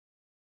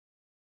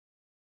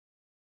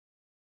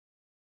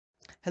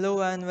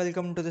Hello and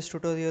welcome to this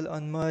tutorial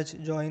on merge,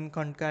 join,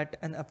 concat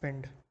and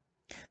append.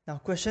 Now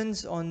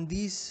questions on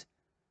these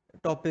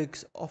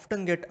topics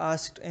often get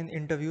asked in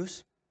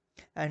interviews,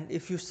 and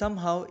if you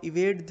somehow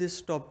evade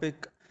this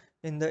topic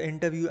in the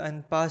interview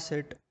and pass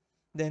it,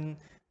 then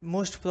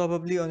most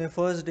probably on your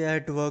first day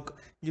at work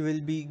you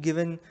will be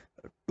given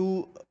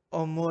two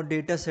or more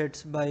data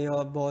sets by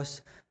your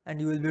boss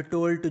and you will be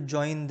told to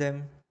join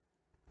them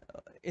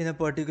in a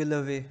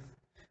particular way.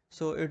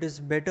 So it is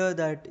better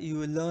that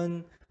you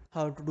learn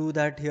how to do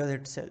that here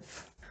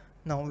itself.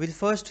 Now we'll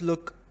first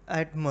look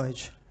at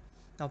merge.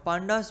 Now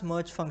Pandas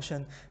merge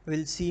function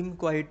will seem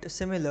quite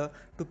similar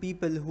to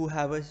people who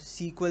have a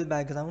SQL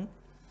background.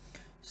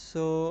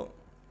 So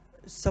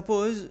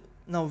suppose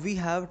now we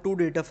have two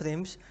data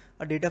frames,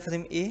 a data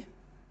frame A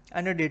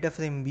and a data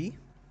frame B.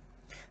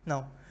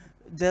 Now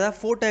there are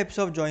four types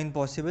of join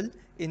possible: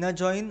 inner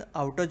join,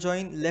 outer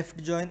join,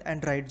 left join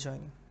and right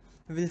join.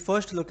 We will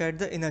first look at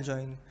the inner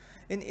join.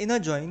 In inner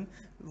join,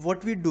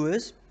 what we do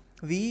is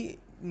we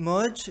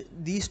merge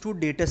these two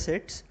data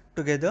sets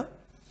together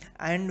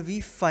and we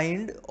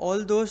find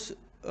all those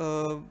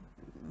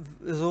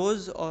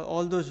rows or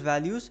all those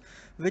values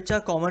which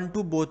are common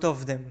to both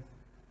of them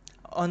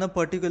on a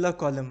particular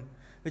column,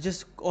 which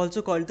is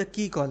also called the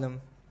key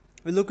column.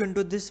 We'll look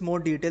into this more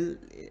detail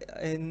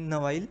in a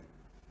while.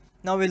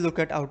 Now we'll look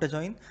at outer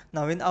join.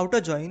 Now in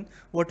outer join,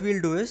 what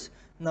we'll do is,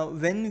 now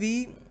when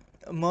we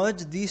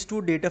merge these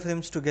two data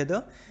frames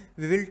together,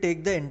 we will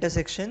take the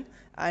intersection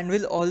and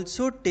we'll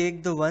also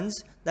take the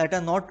ones that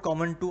are not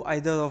common to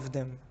either of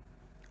them,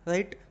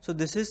 right? So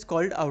this is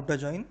called outer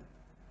join.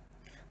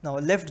 Now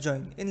left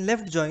join. In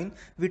left join,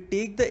 we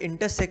take the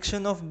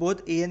intersection of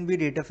both A and B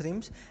data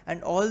frames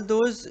and all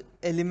those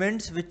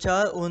elements which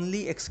are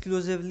only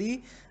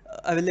exclusively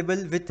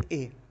available with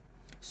A.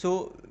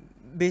 So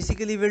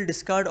basically we'll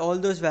discard all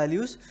those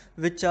values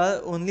which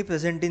are only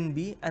present in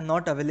B and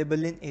not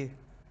available in A.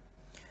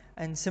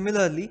 And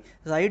similarly,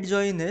 right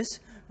join is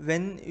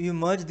when you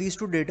merge these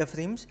two data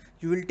frames,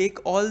 you will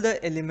take all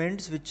the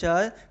elements which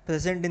are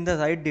present in the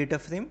right data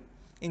frame,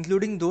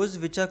 including those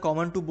which are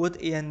common to both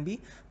A and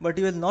B, but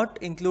you will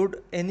not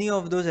include any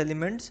of those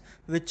elements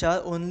which are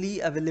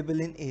only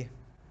available in A.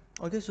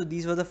 Okay, so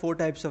these were the four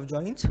types of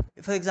joins.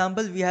 For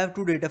example, we have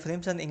two data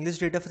frames, an English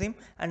data frame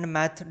and a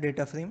math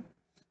data frame.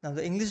 Now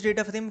the English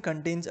data frame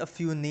contains a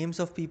few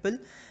names of people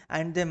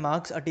and their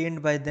marks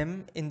attained by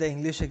them in the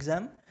English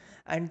exam,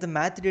 and the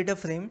math data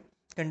frame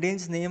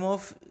contains name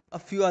of a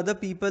few other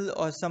people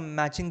or some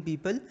matching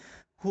people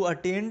who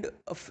attained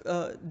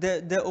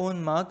their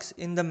own marks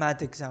in the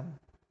math exam.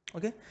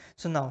 Okay,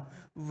 so now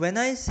when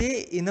I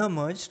say inner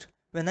merged,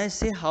 when I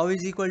say how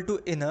is equal to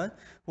inner,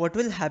 what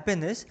will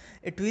happen is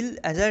it will,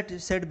 as I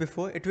said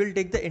before, it will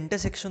take the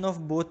intersection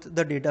of both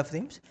the data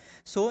frames.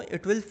 So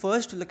it will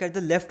first look at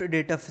the left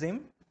data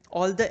frame,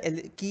 all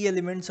the key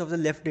elements of the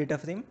left data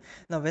frame.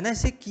 Now when I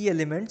say key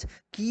elements,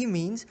 key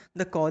means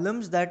the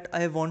columns that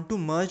I want to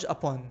merge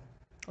upon.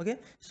 Okay,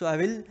 so I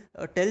will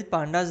tell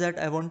pandas that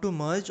I want to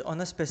merge on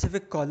a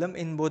specific column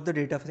in both the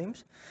data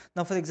frames.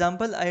 Now for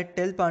example, I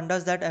tell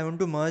pandas that I want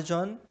to merge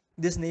on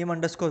this name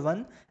underscore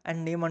 1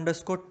 and name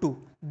underscore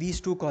 2, these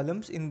two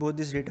columns in both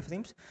these data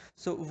frames.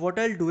 So what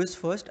I'll do is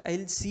first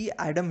I'll see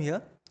Adam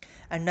here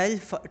and I'll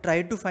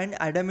try to find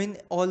Adam in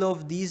all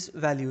of these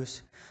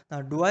values.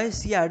 Now do I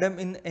see Adam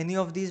in any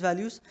of these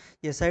values?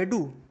 Yes, I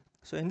do.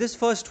 So in this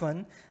first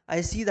one,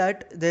 I see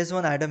that there's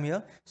one Adam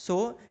here.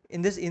 So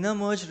in this inner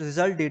merged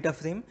result data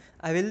frame,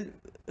 I will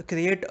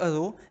create a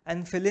row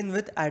and fill in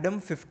with Adam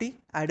 50,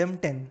 Adam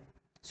 10.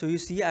 So you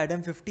see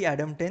Adam 50,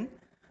 Adam 10.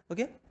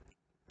 Okay.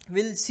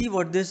 We'll see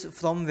what this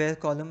from where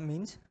column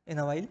means in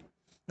a while.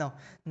 Now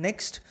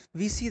next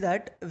we see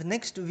that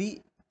next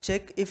we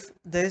check if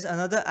there is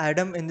another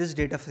Adam in this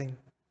data frame.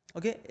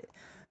 Okay,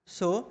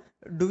 so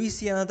do we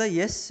see another?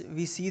 Yes,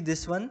 we see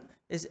this one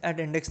is at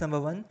index number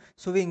 1,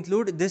 so we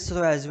include this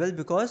row as well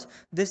because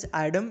this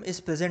Adam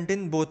is present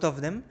in both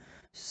of them,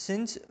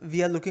 since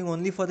we are looking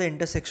only for the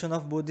intersection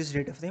of both these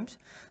data frames.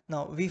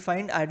 Now we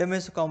find Adam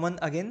is common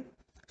again,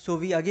 so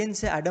we again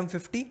say Adam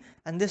 50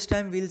 and this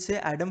time we'll say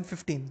Adam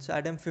 15. So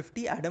Adam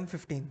 50, Adam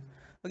 15.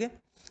 Okay,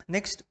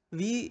 next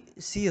we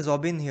see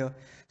Robin here.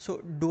 So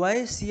do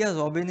I see a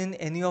Robin in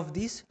any of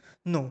these?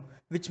 No,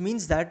 which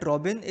means that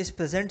Robin is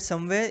present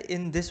somewhere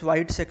in this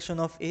white section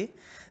of A,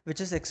 which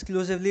is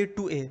exclusively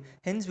to A.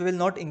 Hence we will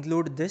not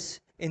include this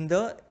in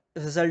the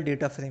result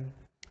data frame.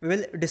 We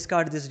will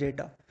discard this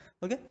data.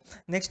 Okay,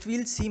 next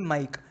we'll see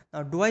Mike.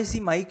 Now do I see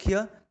Mike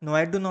here? No,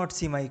 I do not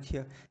see Mike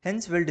here.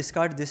 Hence we'll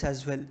discard this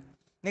as well.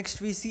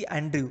 Next we see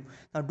Andrew.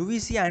 Now do we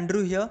see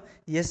Andrew here?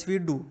 Yes, we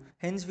do.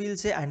 Hence we'll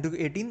say Andrew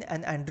 18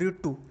 and Andrew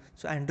 2.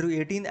 So Andrew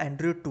 18,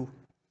 Andrew 2.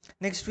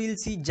 Next we'll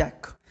see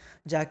Jack.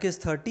 Jack is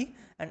 30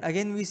 and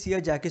again we see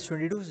a Jack is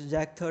 22. So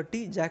Jack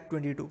 30, Jack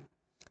 22.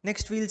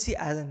 Next we'll see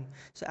Aaron.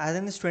 So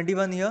Aaron is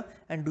 21 here,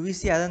 and do we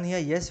see Aaron here?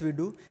 Yes, we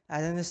do.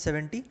 Aaron is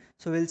 70.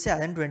 So we'll say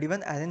Aaron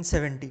 21, Aaron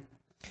 70.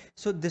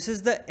 So this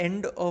is the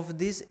end of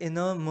this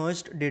inner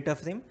merged data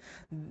frame.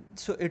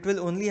 So it will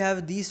only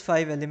have these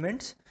 5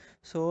 elements.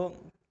 So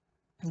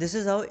This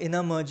is how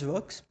inner merge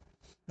works.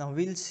 Now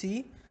we'll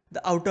see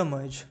the outer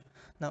merge.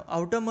 Now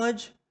outer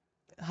merge,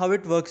 how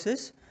it works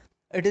is,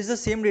 it is the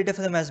same data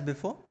frame as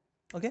before.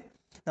 Okay.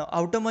 Now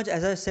outer merge,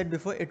 as I said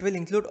before, it will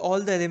include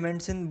all the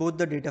elements in both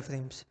the data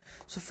frames.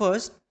 So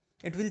first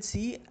it will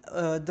see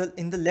the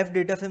in the left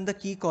data frame the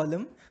key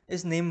column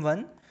is name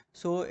 1.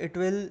 So it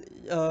will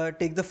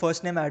take the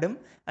first name Adam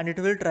and it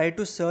will try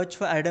to search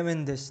for Adam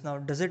in this. Now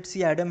does it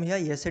see Adam here?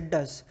 Yes, it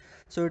does.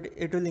 So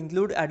it will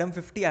include Adam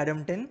 50,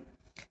 Adam 10.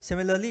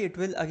 Similarly, it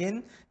will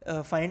again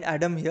find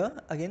Adam here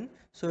again.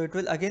 So it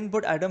will again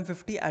put Adam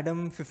 50,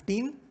 Adam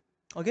 15.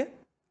 Okay.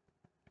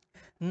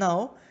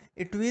 Now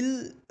it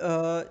will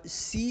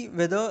see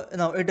whether,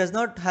 now it does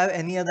not have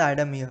any other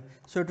Adam here.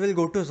 So it will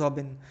go to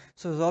Robin.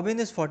 So Robin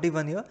is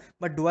 41 here.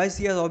 But do I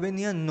see a Robin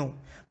here? No.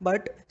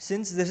 But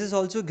since this is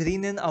also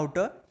green in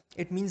outer,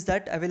 it means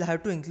that I will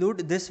have to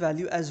include this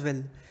value as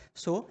well.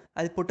 So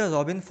I'll put a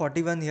Robin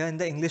 41 here in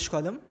the English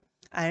column,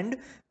 and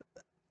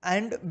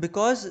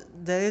because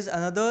there is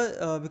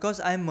another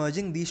because I am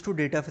merging these two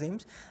data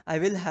frames, I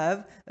will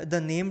have the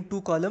name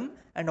 2 column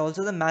and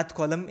also the math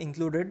column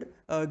included,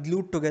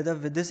 glued together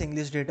with this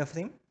English data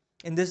frame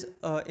in this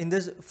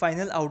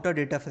final outer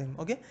data frame.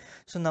 Okay,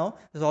 so now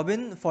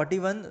Robin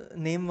 41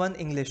 name 1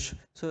 English,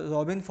 so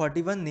Robin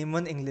 41 name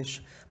 1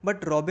 English,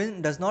 but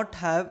Robin does not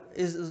have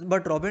is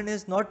but Robin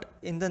is not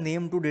in the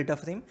name 2 data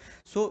frame,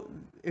 so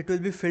it will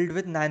be filled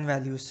with nan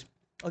values.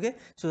 Okay,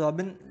 so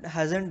Robin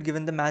hasn't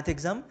given the math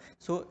exam,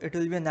 so it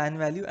will be a nan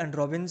value, and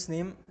Robin's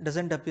name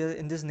doesn't appear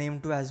in this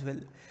name too as well.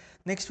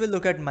 Next we'll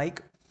look at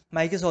Mike.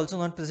 Mike is also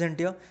not present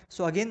here,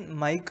 so again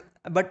Mike,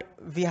 but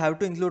we have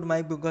to include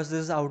Mike because this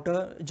is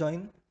outer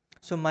join.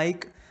 So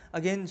Mike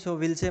again, so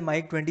we'll say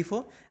Mike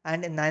 24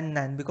 and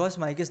nan because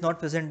Mike is not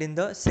present in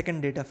the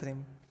second data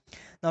frame.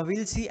 Now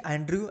we'll see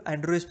Andrew.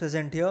 Andrew is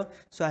present here,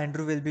 so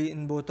Andrew will be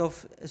in both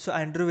of, so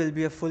Andrew will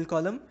be a full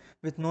column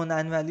with no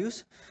nan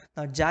values.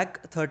 Now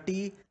Jack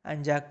 30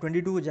 and Jack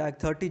 22, Jack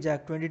 30,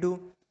 Jack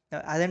 22.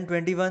 Now Alan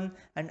 21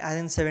 and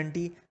Alan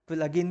 70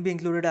 will again be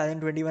included, Alan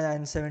 21,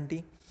 Alan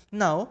 70.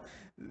 Now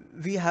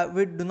we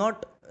do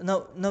not,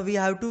 now we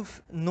have to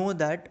know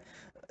that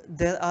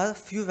there are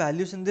few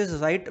values in this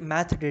right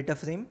math data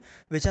frame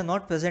which are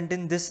not present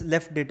in this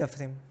left data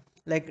frame,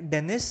 like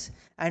Dennis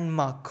and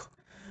Mark.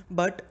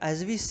 But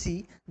as we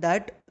see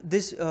that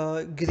this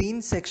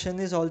green section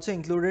is also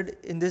included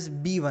in this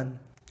B1,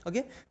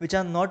 okay, which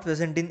are not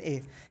present in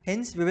A.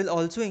 Hence we will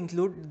also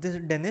include this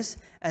Dennis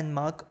and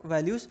Mark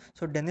values.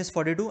 So Dennis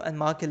 42 and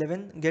Mark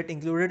 11 get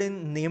included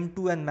in name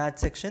 2 and math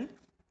section,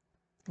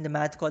 in the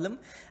math column.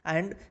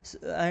 And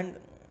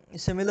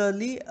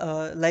similarly,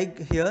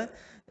 like here,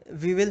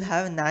 we will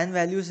have nan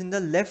values in the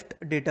left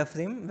data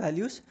frame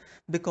values,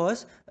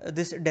 because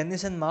this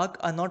Dennis and Mark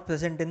are not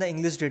present in the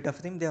English data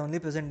frame, they are only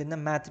present in the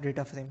math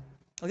data frame.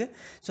 Okay,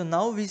 so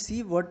now we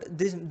see what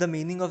this the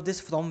meaning of this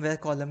from where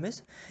column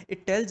is.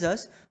 It tells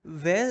us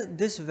where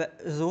this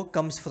row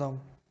comes from.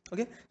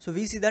 Okay, so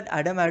we see that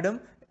Adam,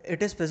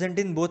 it is present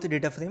in both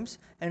data frames,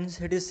 and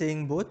it is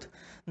saying both.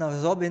 Now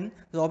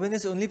Robin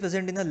is only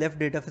present in the left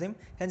data frame,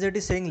 hence it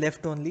is saying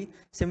left only.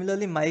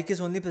 Similarly, Mike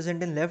is only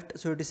present in left,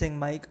 so it is saying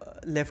Mike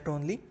left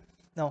only.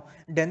 Now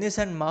Dennis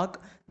and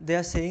Mark, they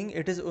are saying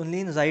it is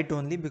only in right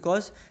only,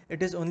 because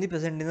it is only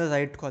present in the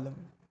right column.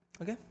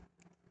 Okay,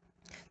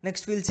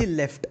 next we'll see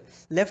left.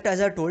 Left,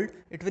 as I told,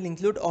 it will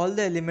include all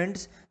the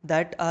elements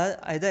that are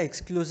either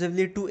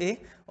exclusively to A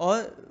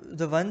or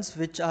the ones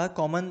which are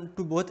common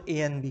to both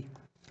A and B.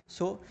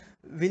 So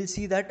we'll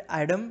see that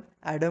Adam,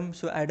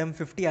 so Adam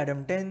 50,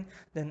 Adam 10,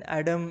 then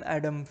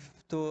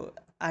so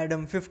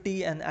Adam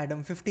 50 and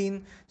Adam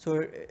 15.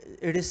 So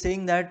it is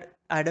saying that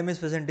Adam is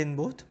present in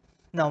both.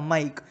 Now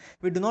Mike,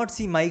 we do not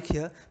see Mike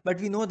here, but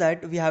we know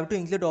that we have to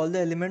include all the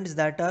elements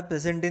that are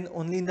present in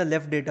only in the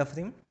left data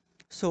frame.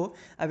 So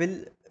I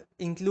will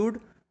include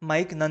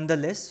Mike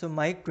nonetheless. So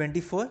Mike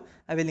 24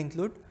 I will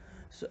include.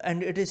 So,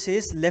 and it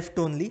says left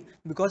only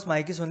because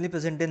Mike is only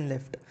present in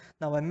left.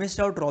 Now I missed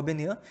out Robin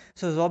here.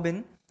 So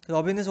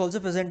Robin is also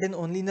present in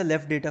only in the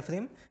left data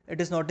frame. It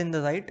is not in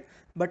the right,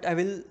 but I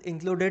will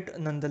include it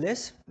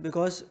nonetheless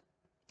because,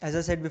 as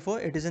I said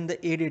before, it is in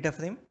the A data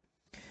frame.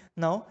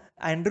 Now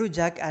Andrew,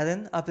 Jack,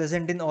 Aaron are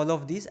present in all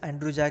of these.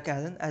 Andrew, Jack,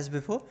 Aaron as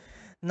before.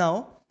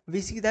 Now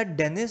we see that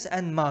Dennis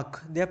and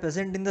Mark, they are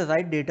present in the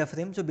right data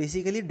frame. So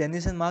basically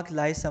Dennis and Mark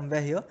lie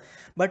somewhere here,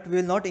 but we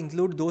will not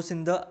include those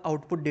in the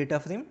output data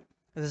frame,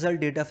 result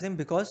data frame,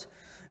 because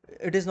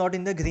it is not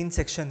in the green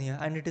section here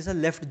and it is a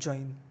left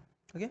join.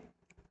 Okay,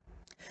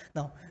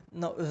 now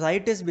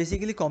right is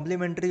basically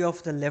complementary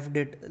of the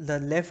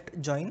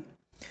left join.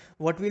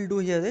 What we'll do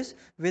here is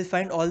we'll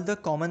find all the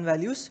common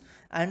values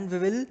and we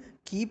will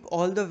keep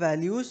all the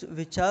values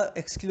which are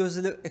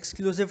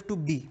exclusive to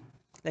B.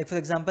 Like for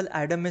example,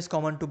 Adam is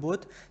common to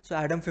both, so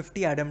Adam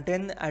 50, Adam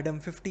 10, Adam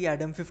 50,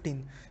 Adam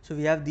 15. So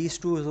we have these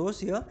two rows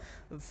here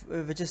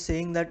which is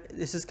saying that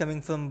this is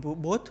coming from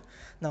both.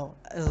 Now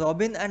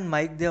Robin and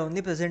Mike, they are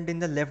only present in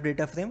the left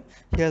data frame.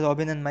 Here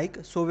Robin and Mike,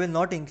 so we'll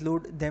not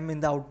include them in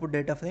the output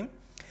data frame.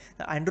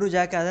 Andrew,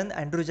 Jack, Aaron,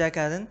 Andrew, Jack,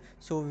 Aaron.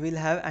 So we'll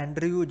have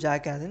Andrew,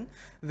 Jack, Aaron,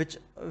 which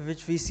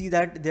we see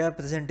that they are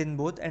present in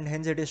both, and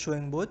hence it is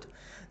showing both.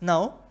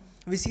 Now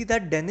we see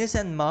that Dennis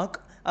and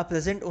Mark are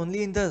present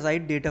only in the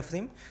right data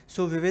frame.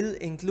 So we will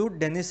include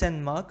Dennis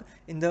and Mark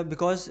in the,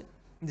 because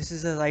this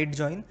is a right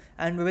join,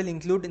 and we will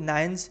include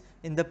nines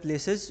in the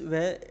places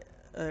where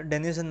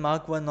Dennis and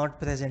Mark were not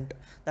present,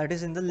 that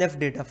is in the left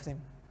data frame.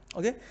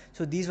 Okay,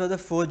 so these were the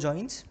 4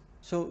 joins.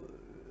 So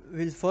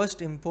we'll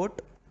first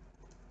import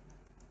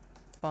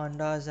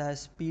pandas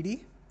as PD.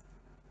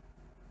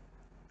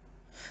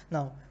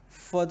 Now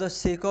for the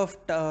sake of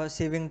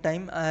saving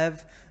time, I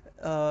have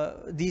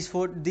these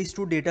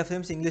two data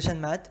frames, English and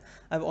math,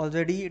 I've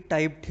already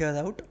typed here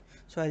out.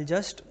 So I'll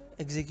just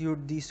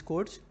execute these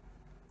codes.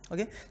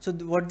 Okay, so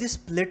what this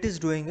split is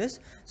doing is,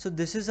 so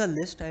this is a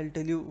list, I'll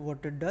tell you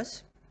what it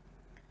does.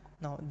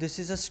 Now this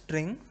is a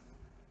string,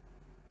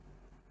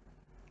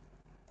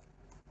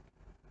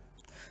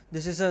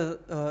 this is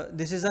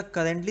a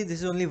currently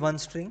this is only one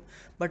string,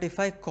 but if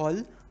I call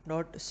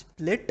dot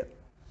split,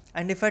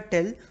 and if I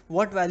tell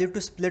what value to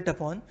split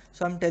upon,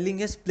 so I'm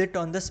telling a split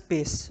on the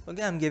space.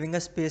 Okay, I'm giving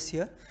a space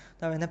here.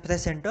 Now when I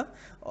press enter,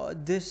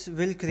 this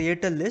will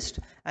create a list,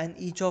 and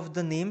each of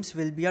the names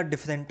will be a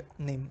different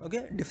name.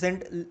 Okay,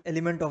 different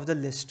element of the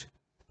list.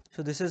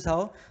 So this is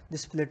how the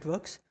split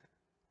works.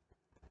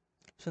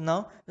 So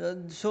now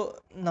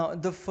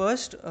the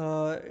first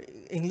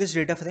English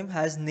data frame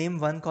has name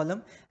one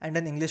column and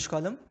an English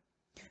column.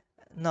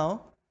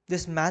 Now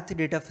this math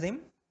data frame,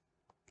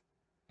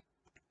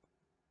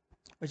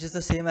 which is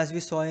the same as we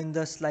saw in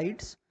the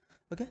slides.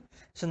 Okay,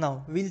 so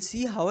now we'll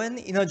see how an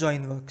inner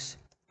join works.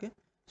 Okay,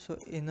 so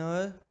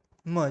inner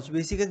merge,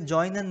 basically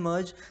join and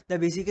merge, they're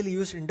basically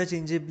used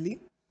interchangeably,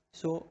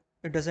 so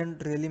it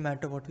doesn't really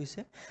matter what we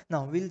say.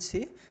 Now we'll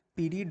say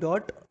pd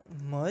dot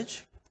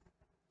merge.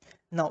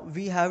 Now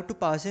we have to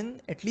pass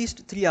in at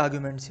least 3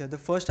 arguments here. The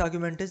first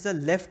argument is the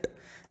left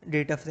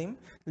data frame.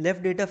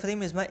 Left data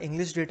frame is my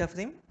English data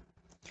frame.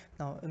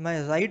 Now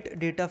my right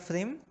data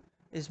frame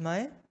is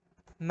my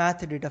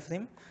math data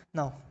frame.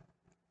 Now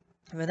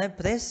when I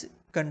press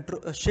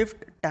control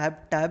shift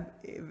tab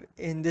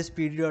in this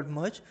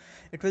pd.merge,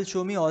 it will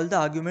show me all the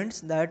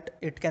arguments that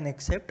it can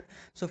accept.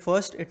 So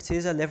first it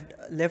says a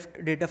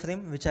left data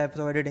frame, which I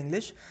provided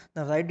English,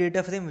 now right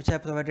data frame, which I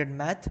provided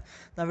math.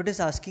 Now it is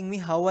asking me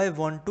how I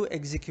want to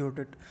execute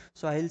it.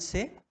 So I'll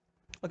say,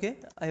 okay,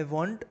 I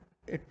want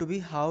it to be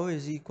how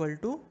is equal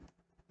to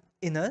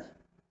inner.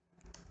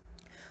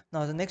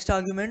 Now the next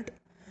argument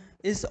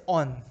is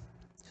on.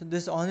 So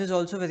this on is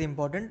also very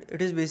important. It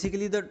is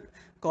basically the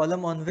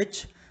column on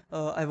which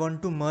I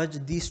want to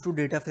merge these two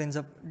data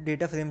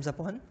frames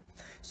upon.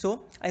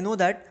 So I know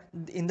that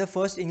in the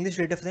first English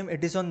data frame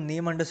it is on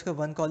name underscore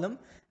 1 column,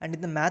 and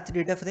in the math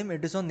data frame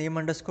it is on name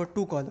underscore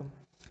 2 column.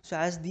 So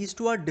as these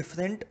two are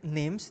different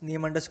names,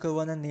 name underscore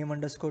 1 and name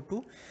underscore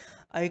 2,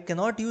 I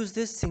cannot use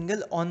this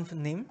single on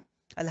name.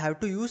 I'll have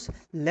to use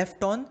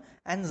left on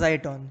and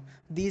right on.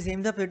 These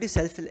names are pretty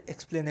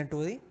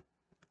self-explanatory.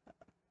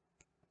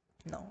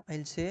 Now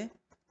I'll say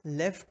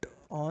left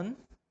on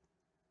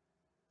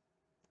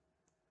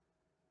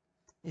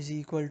is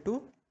equal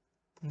to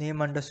name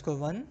underscore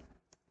 1,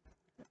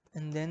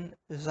 and then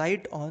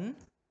right on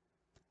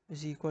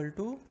is equal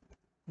to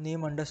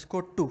name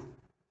underscore 2.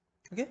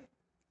 Okay,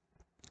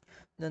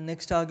 the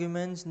next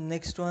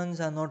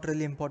ones are not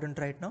really important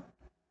right now.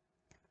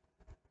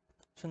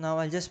 So now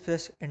I'll just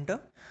press enter.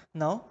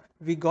 Now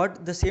we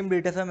got the same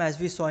data frame as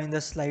we saw in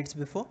the slides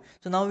before.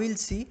 So now we'll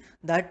see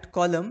that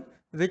column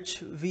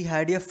which we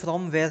had here,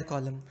 from where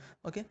column.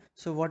 Okay,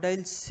 so what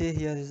I'll say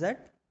here is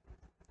that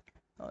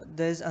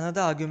there is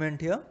another argument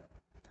here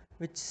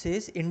which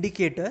says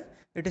indicator.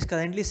 It is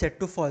currently set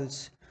to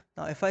false.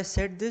 Now if I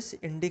set this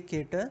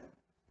indicator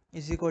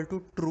is equal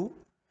to true,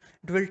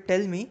 it will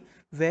tell me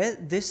where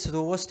this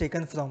row was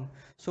taken from.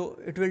 So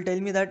it will tell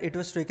me that it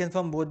was taken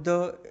from both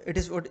the,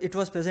 it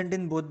was present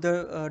in both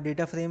the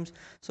data frames.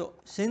 So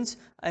since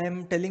I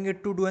am telling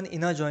it to do an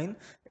inner join,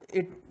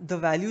 the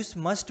values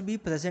must be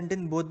present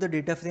in both the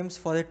data frames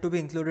for it to be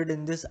included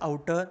in this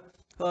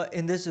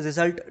in this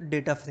result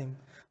data frame.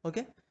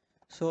 Okay,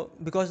 so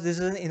because this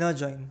is an inner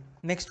join.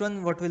 Next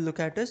one what we'll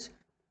look at is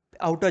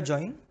outer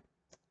join,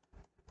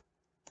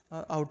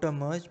 outer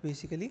merge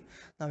basically.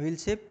 Now we'll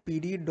say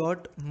pd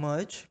dot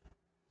merge.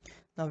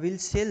 Now we'll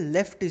say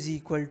left is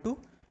equal to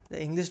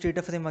the English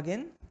data frame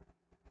again,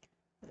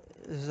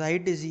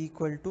 right is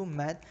equal to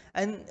math,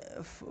 and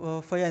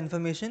for your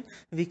information,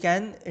 we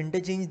can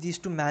interchange these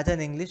to math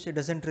and English, it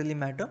doesn't really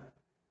matter,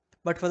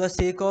 but for the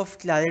sake of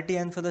clarity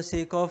and for the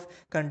sake of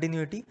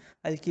continuity,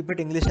 I'll keep it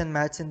English and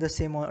maths in the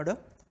same order.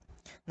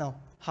 Now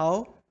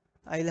how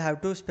I'll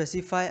have to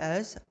specify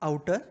as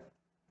outer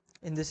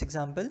in this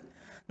example.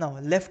 Now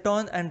left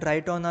on and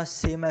right on are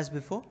same as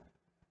before,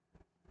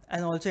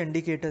 and also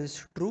indicator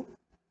is true.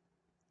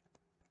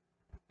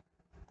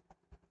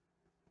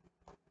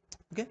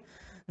 Okay,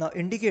 now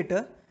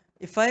indicator,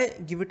 if I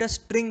give it a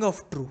string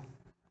of true,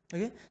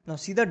 okay, now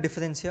see the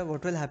difference here.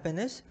 What will happen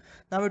is,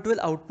 now it will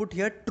output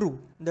here true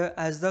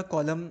as the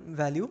column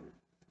value,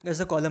 as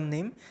a column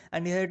name,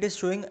 and here it is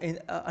showing in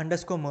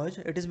underscore merge.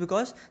 It is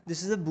because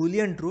this is a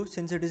boolean true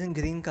since it is in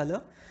green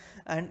color,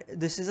 and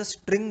this is a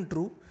string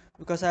true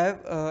because I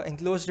have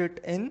enclosed it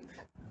in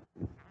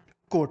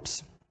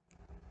quotes,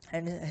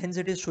 and hence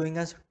it is showing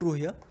as true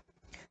here.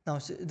 Now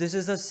this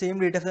is the same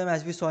data frame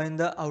as we saw in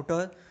the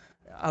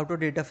outer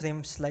data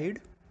frame slide.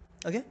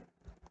 Okay.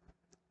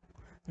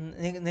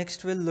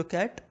 Next we'll look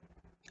at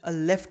a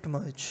left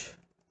merge.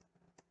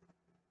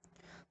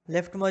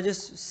 Left merge is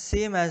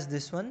same as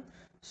this one,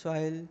 so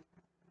I'll,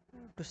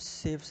 to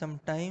save some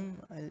time,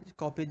 I'll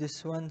copy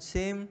this one,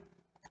 same.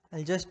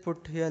 I'll just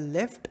put here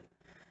left,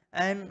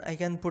 and I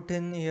can put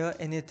in here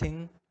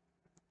anything,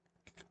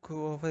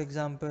 for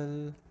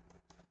example,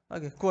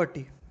 okay,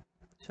 QWERTY.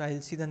 So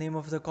I'll see the name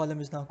of the column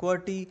is now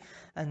QWERTY,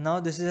 and now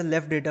this is a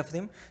left data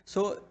frame.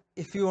 So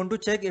if you want to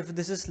check if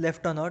this is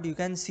left or not, you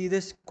can see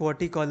this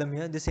QWERTY column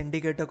here, this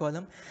indicator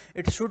column.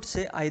 It should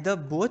say either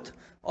both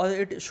or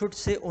it should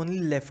say only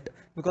left,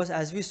 because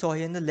as we saw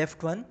here in the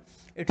left one,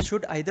 it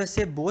should either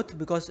say both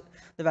because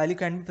the value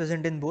can be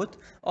present in both,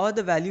 or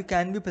the value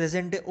can be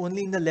present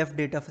only in the left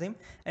data frame,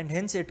 and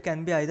hence it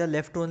can be either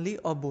left only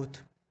or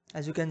both.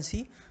 As you can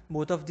see,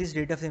 both of these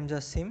data frames are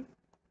same.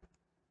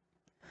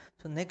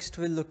 So next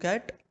we'll look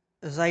at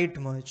right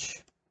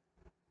merge.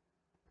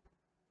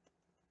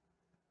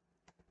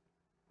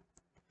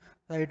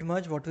 Right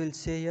merge, what we'll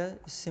say here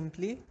is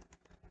simply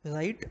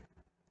right,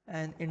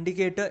 and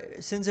indicator,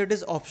 since it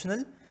is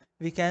optional,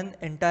 we can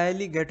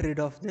entirely get rid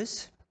of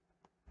this,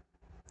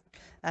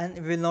 and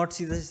we will not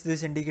see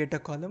this indicator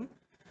column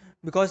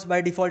because by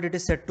default it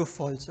is set to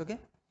false. Okay.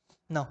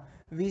 Now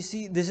we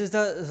see this is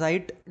the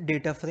right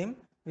data frame.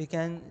 We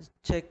can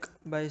check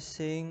by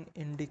saying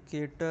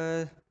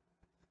indicator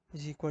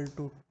is equal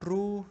to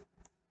true,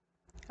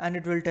 and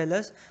it will tell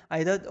us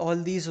either all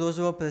these rows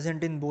were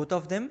present in both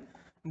of them,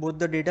 both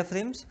the data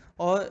frames,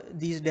 or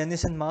these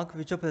Denison mark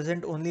which are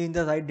present only in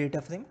the right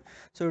data frame.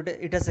 So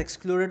it has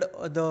excluded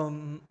the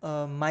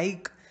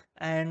Mike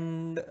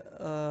and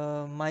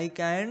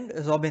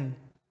Robin.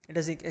 It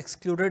has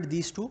excluded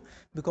these two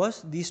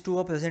because these two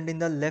are present in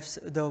the left,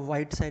 the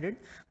white sided,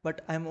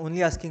 but I'm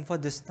only asking for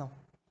this now.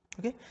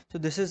 Okay, so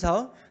this is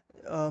how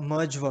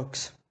merge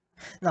works.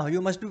 Now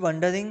you must be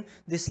wondering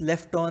this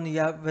left on,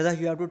 whether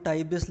you have to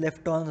type this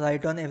left on,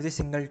 right on every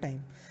single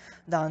time.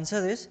 The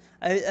answer is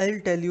I'll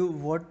tell you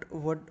what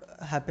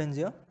happens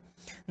here.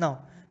 Now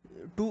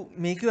to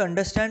make you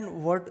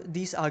understand what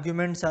these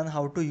arguments are and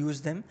how to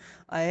use them,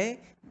 I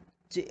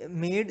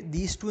made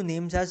these two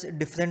names as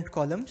different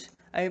columns.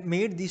 I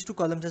made these two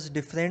columns as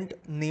different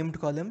named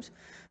columns.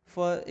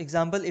 For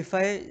example, if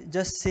I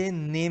just say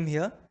name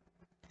here,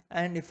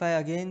 and if I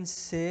again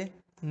say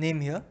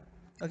name here,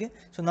 okay,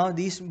 so now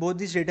both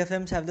these data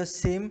frames have the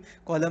same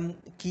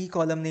key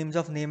column names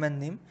of name and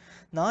name.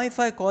 Now if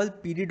I call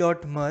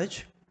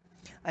pd.merge,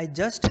 I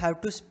just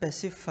have to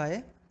specify,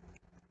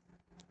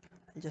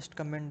 I'll just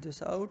comment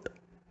this out.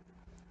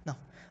 Now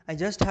I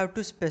just have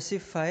to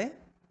specify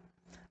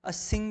a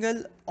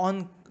single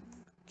on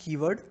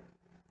keyword,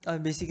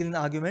 basically an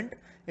argument.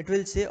 It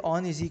will say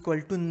on is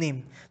equal to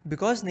name.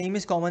 Because name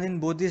is common in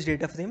both these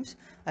data frames,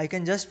 I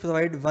can just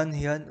provide one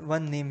here,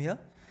 one name here,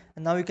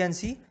 and now you can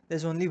see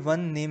there's only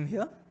one name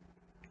here,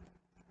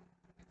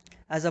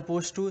 as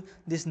opposed to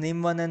this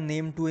name 1 and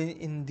name 2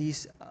 in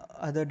these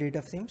other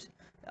data frames,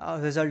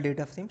 result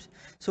data frames.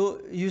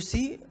 So you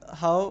see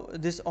how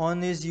this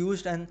on is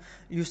used, and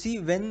you see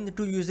when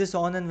to use this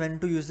on and when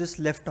to use this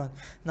left on.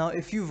 Now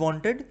if you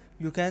wanted,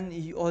 you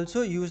can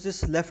also use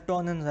this left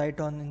on and right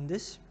on in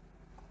this,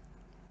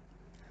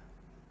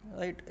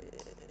 right,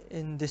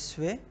 in this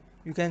way.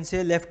 You can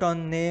say left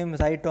on name,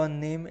 right on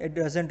name, it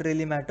doesn't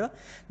really matter,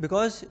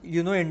 because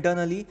you know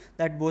internally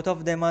that both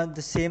of them are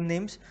the same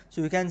names.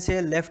 So you can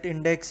say left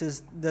index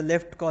is, the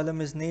left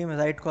column is name,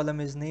 right column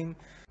is name.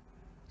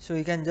 So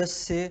you can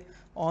just say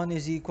on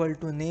is equal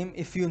to name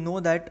if you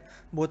know that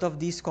both of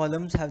these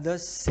columns have the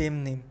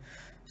same name.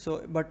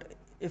 So but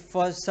if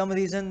for some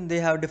reason they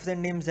have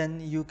different names,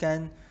 then you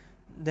can,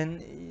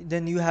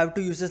 then you have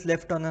to use this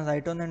left on and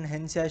right on, and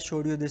hence I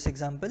showed you this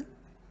example.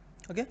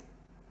 Okay,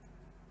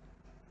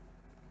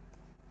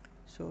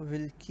 so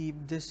we'll keep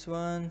this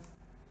one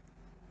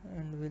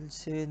and we'll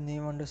say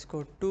name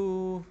underscore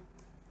 2,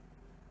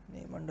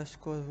 name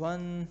underscore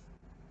 1,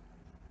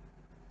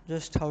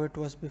 just how it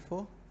was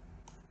before.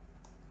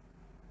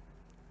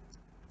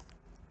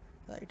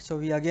 Right, so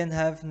we again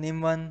have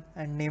name 1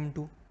 and name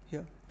 2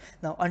 here.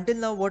 Now until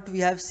now what we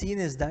have seen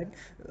is that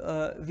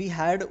we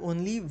had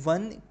only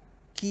one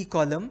key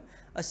column,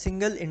 a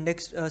single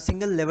index,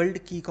 single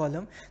leveled key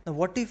column. Now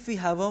what if we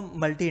have a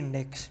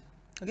multi-index?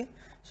 Okay,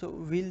 so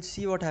we'll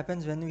see what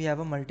happens when we have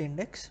a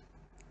multi-index.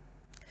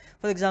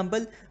 For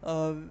example,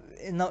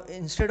 now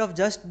instead of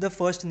just the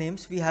first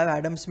names, we have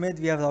Adam Smith,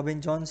 we have Robin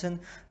Johnson,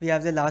 we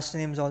have the last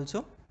names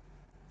also,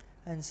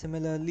 and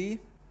similarly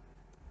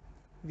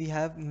we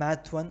have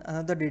math1,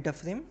 another data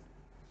frame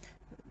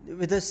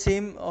with the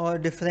same or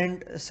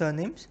different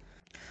surnames.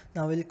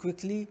 Now we'll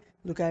quickly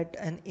look at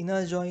an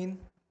inner join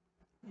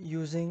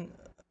using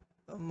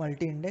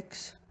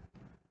multi-index.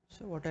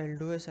 So what I'll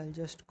do is I'll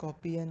just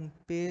copy and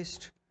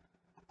paste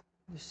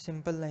this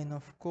simple line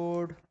of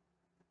code,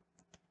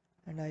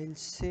 and I'll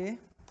say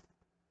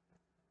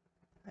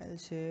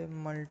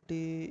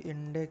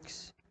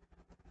multi-index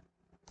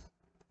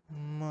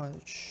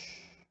merge.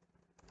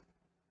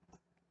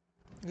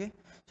 Okay,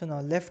 so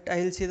now left,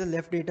 I'll say the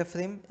left data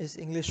frame is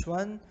English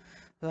 1,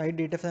 right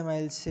data frame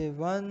I'll say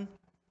 1.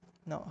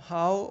 Now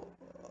how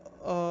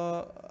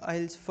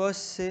I'll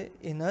first say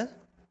inner.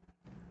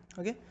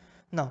 Okay,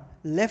 now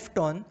left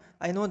on,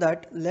 I know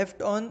that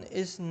left on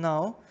is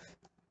now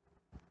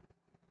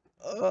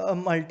a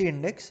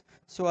multi-index,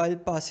 so I'll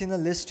pass in a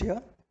list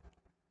here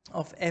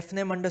of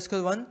fname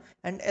underscore 1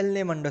 and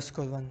lname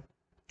underscore 1.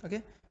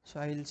 Okay, so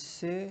I'll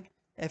say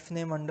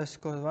fname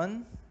underscore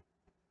 1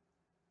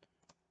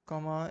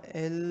 comma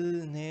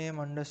lname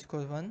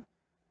underscore 1.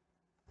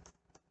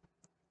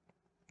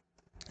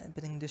 I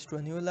bring this to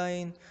a new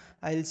line.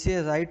 I'll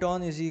say right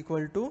on is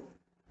equal to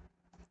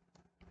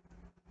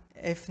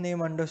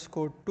fname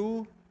underscore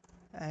 2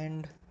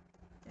 and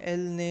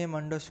lname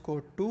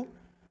underscore 2,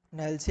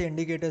 and I'll say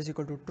indicator is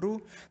equal to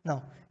true.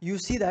 Now you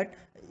see that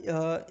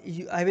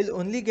I will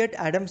only get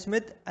Adam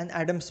Smith and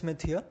Adam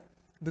Smith here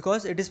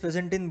because it is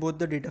present in both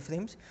the data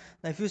frames.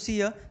 Now if you see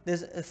here,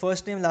 there's a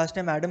first name last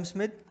name Adam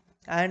Smith,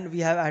 and we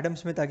have Adam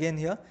Smith again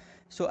here.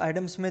 So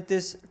Adam Smith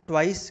is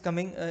twice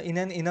coming in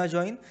an inner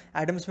join.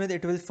 Adam Smith,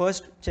 it will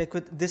first check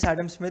with this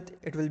Adam Smith,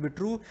 it will be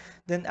true,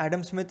 then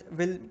Adam Smith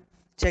will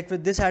check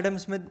with this Adam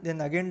Smith,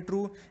 then again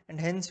true, and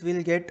hence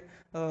we'll get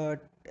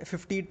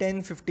 50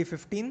 10 50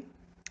 15.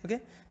 Okay,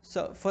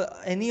 so for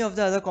any of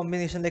the other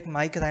combination like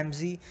Mike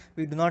Ramsey,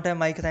 we do not have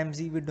Mike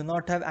Ramsey, we do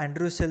not have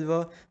Andrew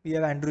Silver, we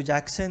have Andrew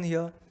Jackson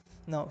here.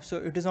 Now so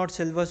it is not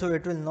Silver, so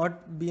it will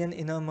not be an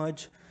inner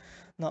merge.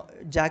 Now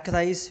Jack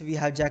Rice, we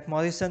have Jack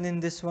Morrison in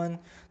this one.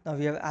 Now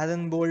we have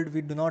Aaron Bold,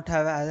 we do not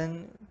have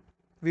Aaron,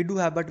 we do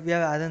have, but we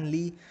have Aaron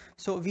Lee.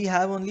 So we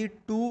have only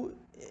two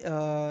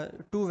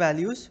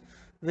values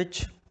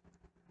which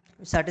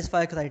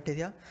satisfy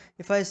criteria.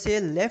 If I say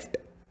left,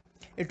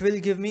 it will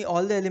give me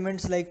all the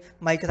elements like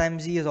Mike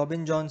Ramsey,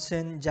 Robin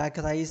Johnson, Jack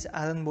Rice,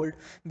 Aaron Bolt,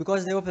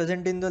 because they were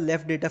present in the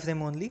left data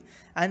frame only,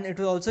 and it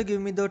will also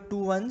give me the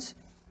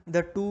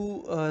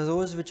two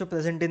rows which are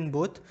present in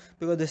both,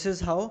 because this is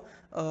how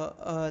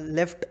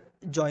left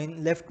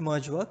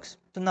merge works.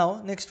 So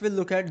now next we'll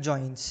look at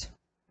joins.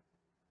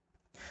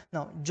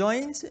 Now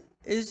joins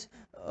is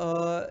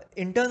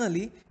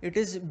internally it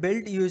is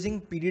built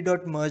using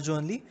pd.merge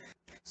only.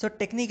 So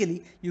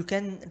technically you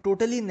can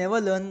totally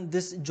never learn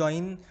this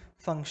join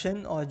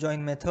function or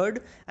join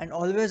method and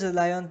always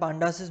rely on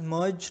Pandas is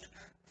merged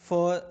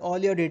for all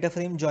your data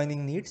frame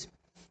joining needs.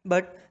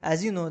 But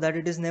as you know that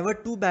it is never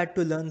too bad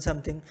to learn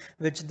something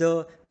which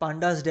the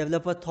Pandas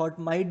developer thought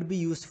might be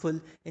useful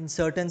in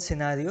certain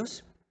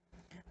scenarios.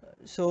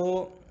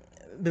 So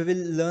we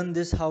will learn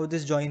this, how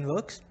this join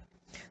works.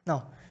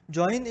 Now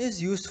join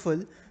is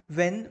useful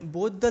when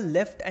both the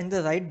left and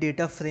the right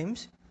data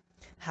frames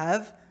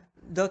have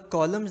the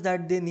columns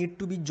that they need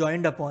to be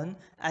joined upon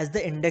as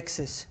the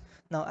indexes.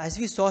 Now as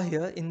we saw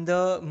here in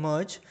the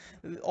merge,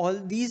 all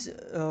these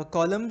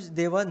columns,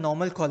 they were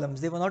normal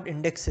columns, they were not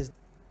indexes.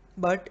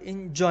 But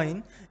in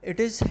join it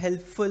is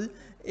helpful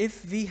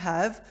if we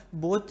have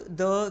both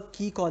the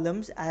key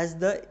columns as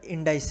the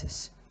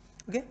indices.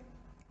 Okay,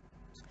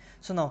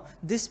 so now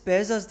this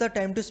spares us the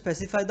time to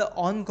specify the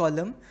on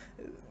column.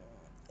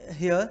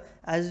 Here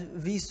as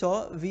we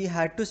saw, we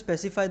had to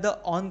specify the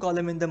on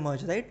column in the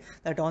merge, right,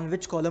 that on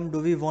which column do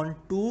we want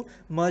to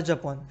merge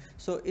upon.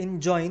 So in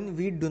join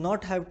we do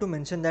not have to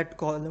mention that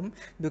column,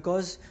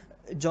 because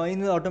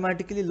join will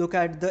automatically look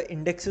at the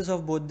indexes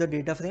of both the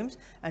data frames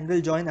and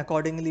will join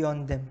accordingly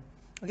on them.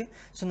 Okay,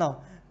 so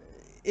now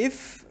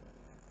if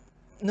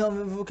no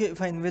okay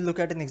fine, we'll look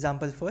at an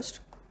example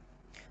first.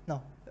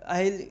 Now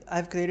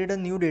I've created a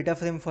new data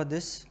frame for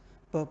this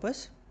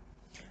purpose.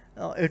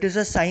 It is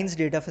a science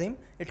data frame.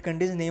 It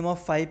contains name of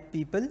 5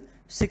 people,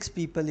 6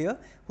 people here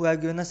who have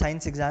given a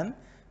science exam.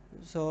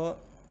 So,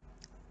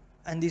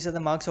 and these are the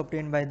marks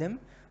obtained by them.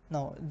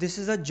 Now this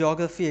is a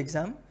geography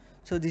exam.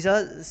 So these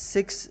are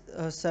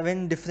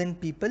 7 different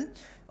people,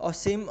 or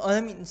same, or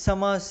I mean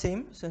some are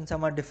same, so and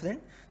some are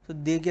different. So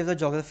they give the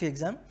geography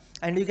exam,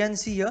 and you can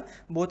see here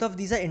both of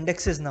these are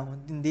indexes now.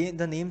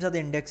 The names are the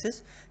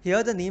indexes.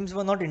 Here the names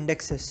were not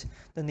indexes.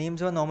 The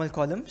names were normal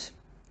columns.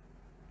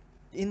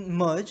 In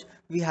merge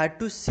we had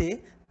to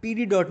say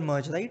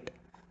pd.merge, right?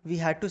 We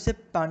had to say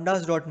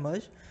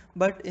pandas.merge,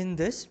 but in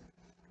this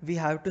we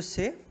have to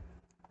say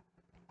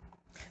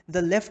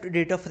the left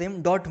data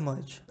frame dot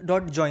merge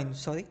dot join,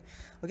 sorry.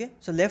 Okay,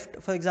 so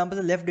left, for example,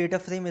 the left data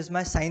frame is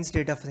my science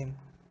data frame.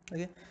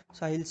 Okay,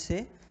 so I'll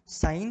say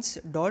science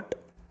dot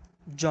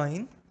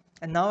join,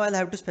 and now I'll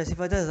have to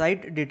specify the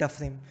right data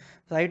frame.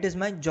 Right is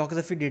my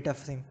geography data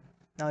frame.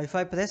 Now if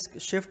I press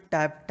shift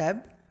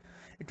tab,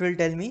 it will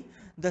tell me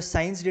the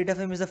science data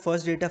frame is the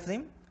first data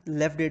frame,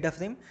 left data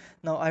frame.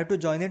 Now I have to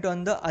join it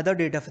on the other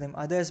data frame.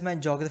 Other is my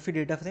geography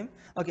data frame.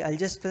 Okay, I'll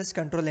just press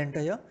Control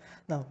Enter here.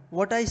 Now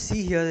what I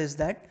see here is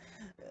that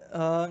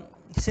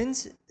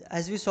since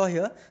as we saw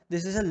here,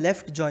 this is a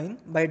left join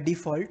by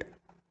default.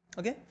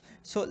 Okay,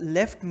 so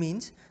left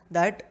means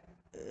that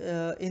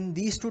in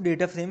these two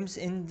data frames,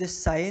 in this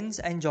science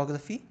and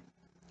geography,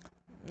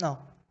 now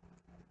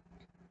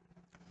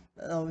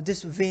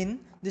this vein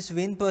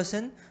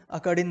person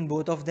occurred in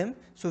both of them.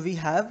 So we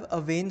have a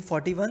vein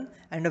 41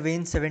 and a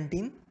vein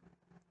 17.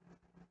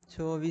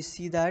 So we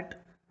see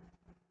that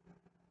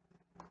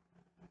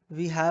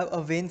we have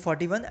a vein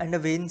 41 and a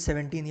vein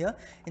 17 here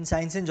in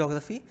science and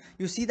geography.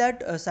 You see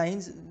that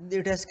science,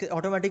 it has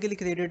automatically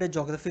created a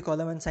geography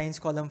column and science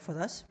column for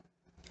us.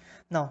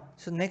 Now,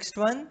 so next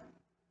one,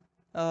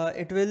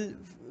 it will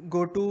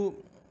go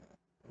to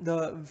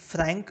the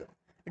Frank.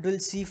 It will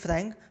see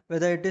Frank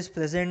whether it is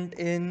present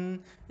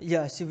in,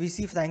 yeah, so we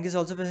see Frank is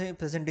also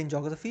present in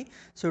geography.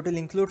 So it will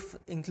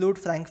include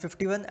Frank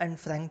 51 and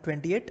Frank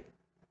 28,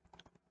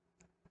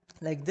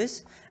 like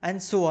this, and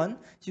so on.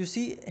 You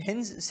see,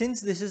 hence,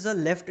 since this is a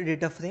left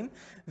data frame,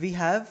 we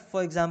have,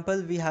 for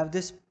example, we have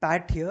this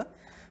Pat here.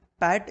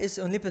 Pat is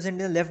only present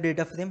in the left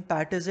data frame.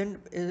 Pat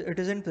isn't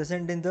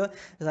present in the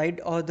right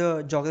or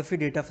the geography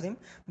data frame,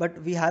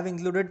 but we have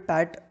included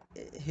Pat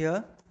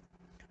here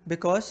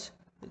because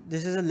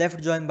this is a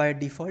left join by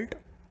default.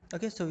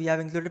 Okay, so we have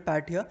included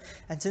Pat here,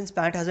 and since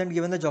Pat hasn't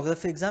given the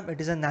geography exam,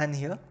 it is a nan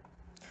here.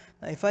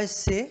 Now if I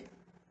say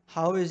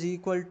how is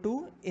equal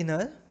to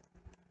inner,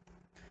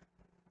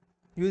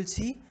 you will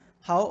see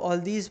how all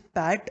these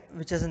Pat,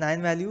 which has a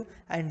nan value,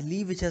 and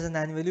Lee, which has a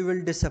nan value,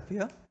 will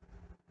disappear.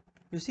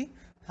 You see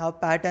how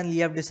Pat and Lee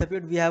have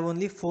disappeared. We have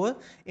only 4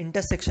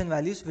 intersection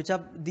values, which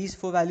are, these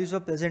 4 values were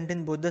present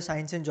in both the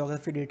science and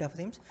geography data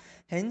frames.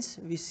 Hence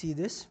we see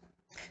this.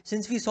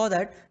 Since we saw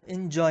that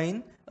in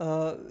join,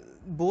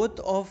 both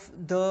of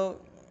the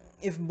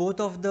if both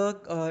of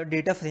the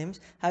data frames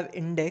have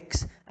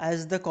index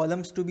as the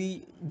columns to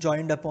be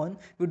joined upon,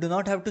 we do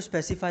not have to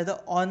specify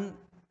the on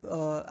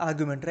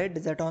argument, right?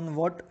 That on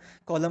what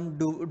column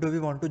do we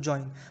want to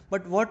join.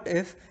 But what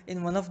if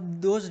in one of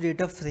those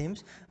data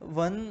frames,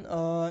 one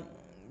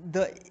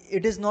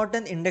it is not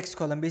an index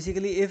column?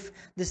 Basically, if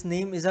this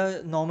name is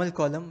a normal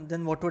column,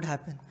 then what would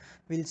happen?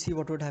 We'll see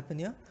what would happen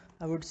here.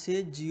 I would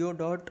say geo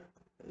dot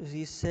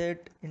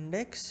reset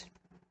index,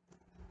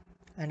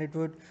 and it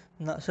would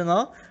so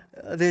now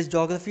this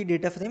geography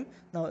data frame,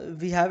 now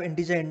we have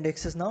integer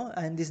indexes now,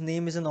 and this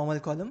name is a normal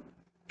column.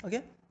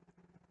 Okay,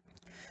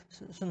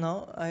 so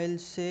now I'll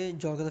say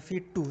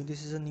geography 2.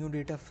 This is a new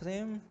data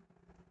frame.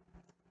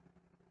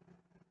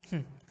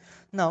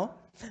 Now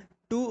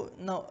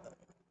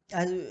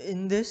as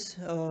in this,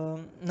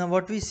 now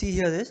what we see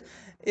here is,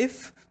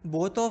 if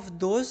both of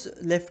those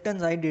left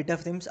and right data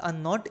frames are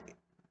not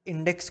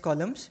index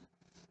columns,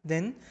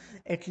 then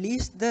at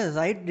least the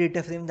right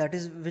data frame, that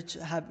is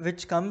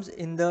which comes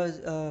in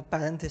the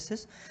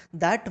parenthesis,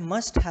 that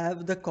must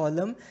have the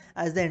column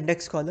as the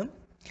index column,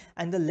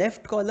 and the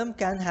left column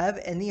can have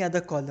any other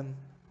column,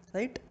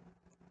 right?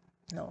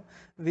 Now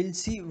we'll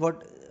see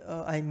what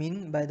I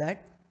mean by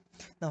that.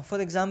 Now for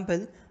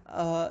example,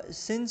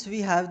 since we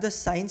have the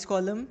science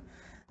column,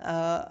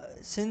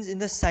 since in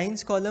the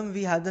science column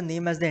we have the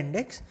name as the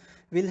index,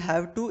 we'll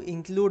have to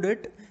include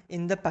it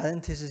in the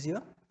parenthesis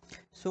here.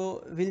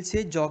 So we'll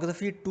say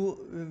geography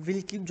 2,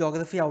 we'll keep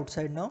geography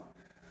outside now.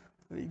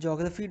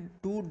 Geography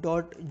 2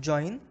 dot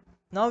join.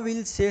 Now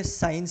we'll say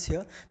science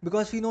here,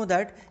 because we know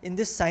that in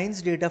this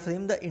science data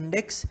frame, the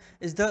index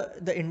is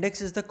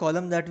the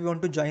column that we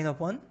want to join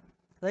upon,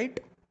 right?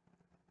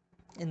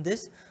 In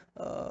this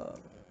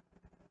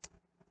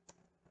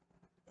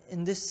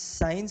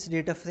science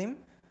data frame,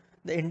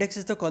 the index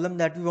is the column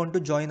that we want to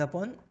join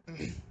upon.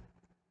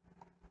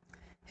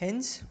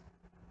 Hence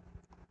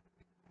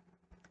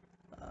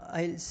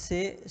I'll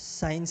say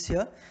science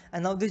here,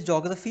 and now this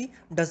geography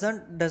does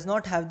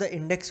not have the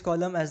index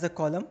column as the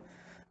column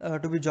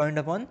to be joined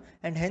upon,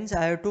 and hence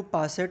I have to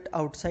pass it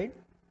outside.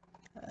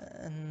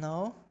 And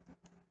now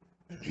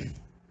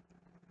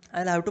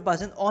I'll have to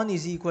pass in on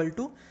is equal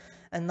to,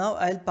 and now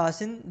I'll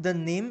pass in the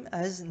name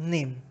as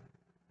name.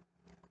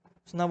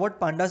 So now what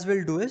Pandas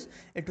will do is,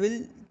 it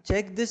will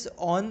check this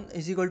on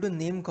is equal to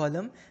name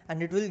column,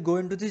 and it will go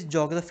into this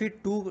geography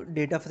 2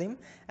 data frame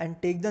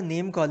and take the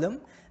name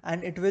column,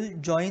 and it will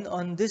join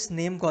on this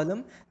name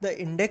column the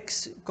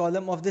index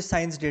column of the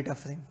science data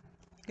frame.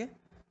 Okay,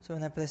 so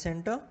when I press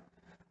enter,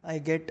 I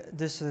get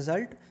this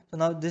result. So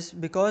now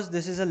because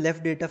this is a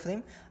left data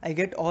frame, I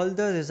get all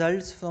the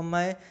results from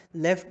my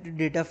left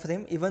data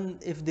frame, even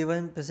if they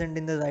weren't present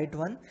in the right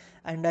one,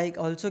 and I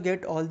also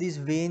get all these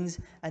veins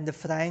and the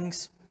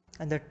franks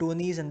and the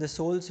Tonys and the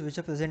souls which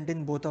are present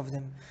in both of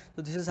them.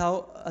 So this is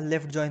how a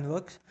left join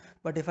works.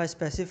 But if I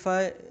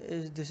specify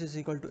this is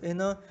equal to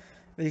inner,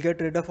 we'll get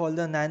rid of all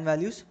the nan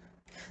values.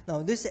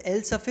 Now this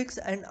L suffix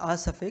and R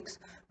suffix,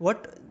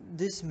 what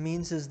this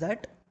means is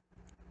that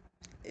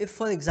if,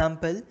 for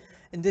example,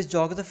 in this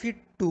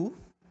geography 2,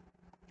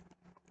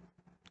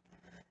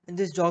 in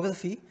this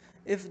geography,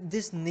 if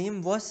this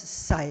name was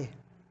Psi,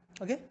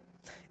 okay,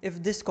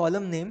 if this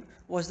column name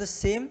was the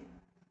same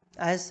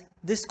as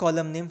this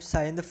column name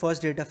Psi in the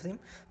first data frame,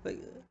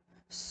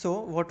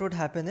 so what would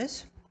happen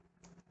is,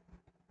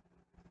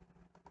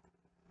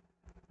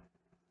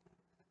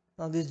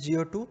 now this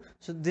geo2,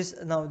 so this,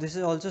 now this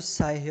is also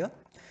psi here.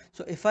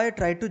 So if I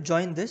try to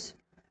join this,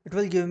 it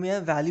will give me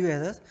a value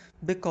error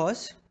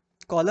because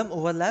column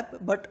overlap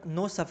but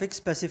no suffix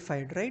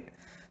specified, right?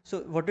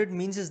 So what it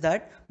means is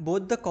that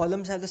both the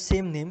columns have the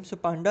same name, so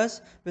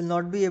pandas will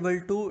not be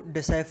able to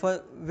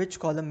decipher which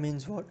column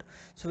means what.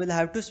 So we'll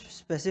have to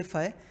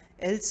specify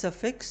else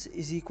suffix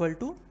is equal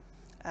to,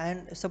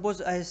 and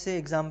suppose I say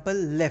example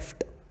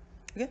left,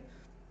 okay,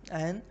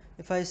 and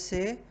if I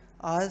say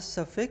r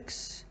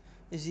suffix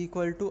is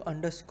equal to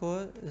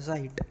underscore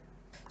right.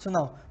 So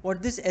now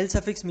what this else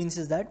suffix means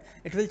is that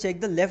it will check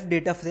the left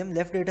data frame.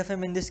 Left data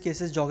frame in this case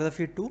is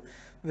geography 2,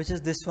 which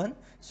is this one.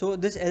 So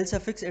this else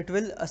suffix, it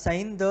will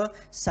assign the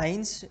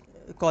science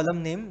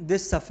column name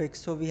this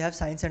suffix. So we have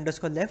science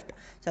underscore left.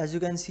 So as you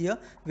can see here,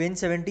 vein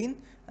 17,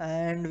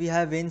 and we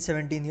have vein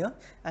 17 here,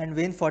 and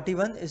vein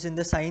 41 is in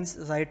the science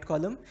right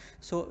column.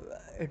 So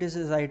it is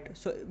right.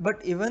 So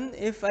but even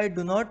if I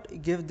do not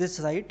give this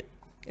right,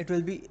 it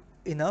will be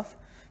enough,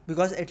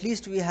 because at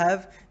least we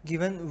have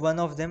given one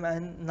of them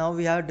and now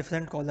we have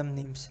different column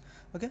names.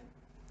 Okay,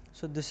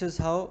 so this is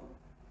how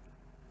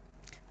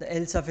the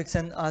L suffix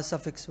and R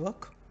suffix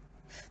work.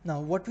 Now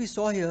what we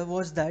saw here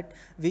was that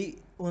we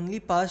only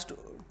passed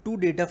two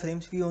data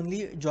frames, we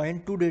only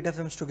joined two data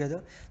frames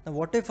together. Now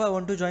what if I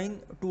want to join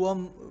two or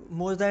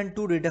more than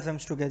two data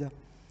frames together?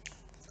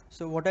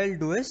 So what I'll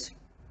do is,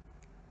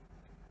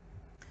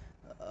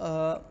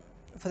 uh,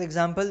 for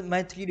example,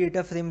 my three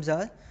data frames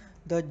are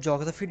the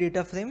geography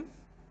data frame,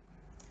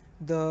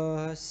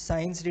 the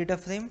science data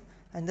frame,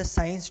 and the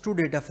science 2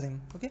 data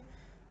frame. Okay,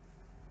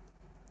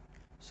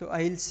 so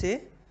I'll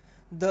say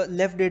the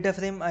left data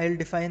frame I'll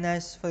define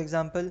as, for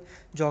example,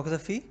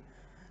 geography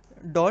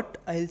dot,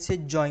 I'll say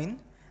join,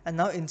 and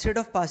now instead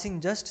of passing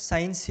just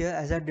science here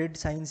as I did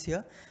science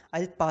here,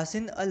 I'll pass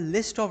in a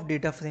list of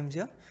data frames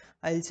here.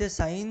 I'll say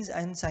science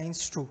and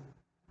science 2.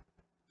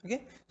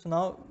 Okay, so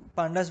now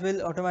pandas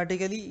will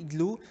automatically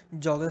glue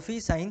geography,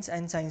 science,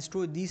 and science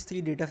 2, these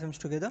three data frames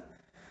together.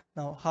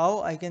 Now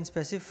how I can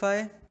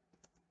specify,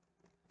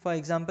 for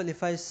example,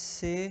 if I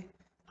say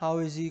how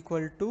is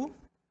equal to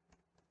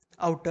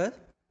outer,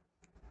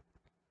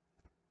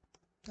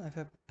 if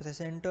I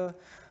press enter,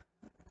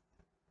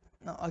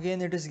 now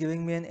again it is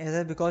giving me an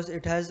error because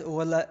it has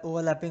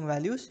overlapping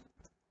values.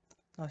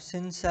 Now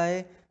since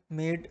I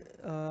made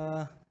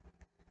the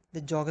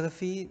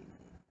geography,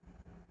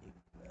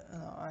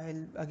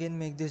 I'll again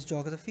make this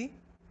geography.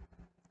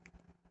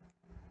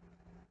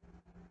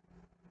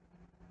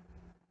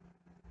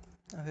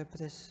 If I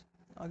press,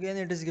 again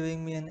it is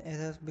giving me an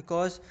error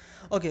because,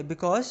 okay,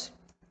 because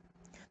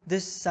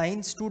this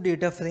science 2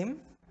 data frame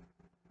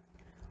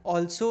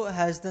also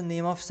has the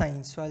name of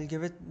science, so I'll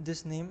give it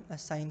this name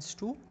as science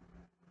 2.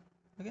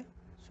 Okay,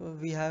 so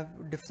we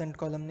have different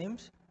column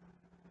names.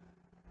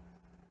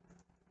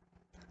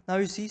 Now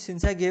you see,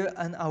 since I gave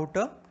an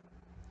outer,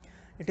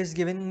 it is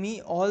given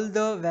me all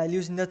the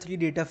values in the three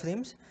data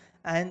frames.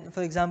 And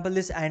for example,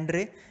 this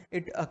Andre,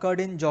 it occurred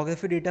in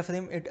geography data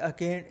frame, it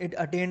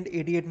attained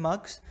 88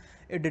 marks.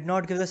 It did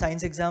not give the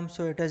science exam,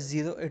 so it has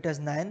 0, it has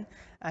 9,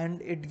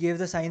 and it gave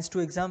the science 2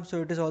 exam,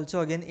 so it is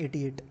also again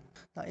 88.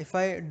 Now if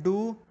I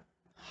do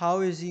how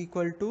is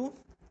equal to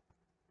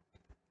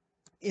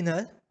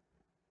inner,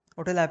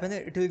 what will happen,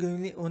 it will give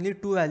me only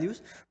two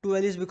values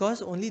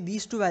because only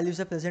these two values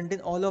are present in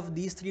all of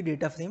these three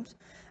data frames,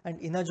 and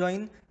inner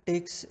join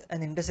takes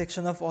an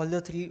intersection of all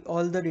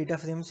the data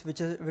frames which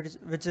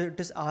it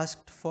is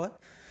asked for.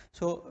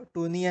 So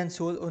Tony and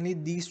Sol, only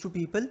these two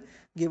people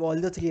gave all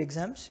the three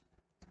exams.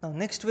 Now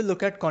next we'll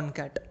look at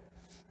concat.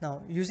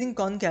 Now using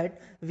concat,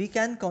 we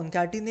can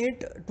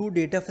concatenate two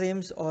data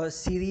frames or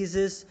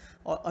series,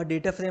 or a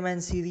data frame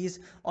and series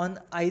on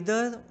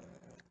either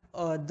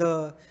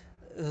the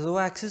row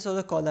axis or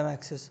the column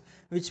axis,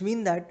 which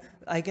mean that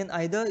I can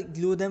either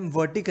glue them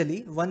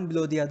vertically one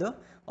below the other,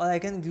 or I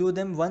can glue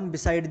them one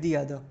beside the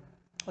other.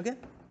 Okay,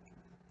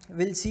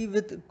 we'll see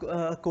with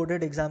a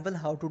coded example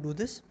how to do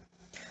this.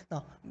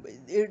 Now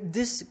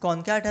this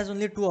concat has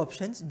only two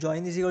options,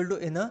 join is equal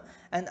to inner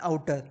and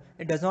outer.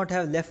 It does not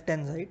have left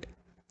and right.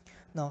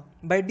 Now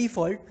by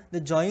default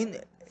the join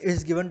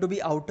is given to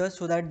be outer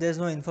so that there's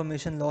no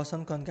information loss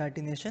on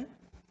concatenation.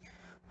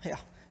 Yeah,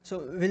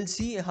 so we'll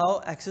see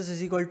how access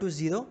is equal to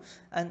 0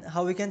 and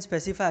how we can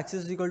specify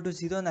access is equal to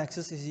 0 and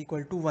access is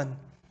equal to 1.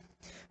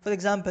 For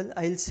example,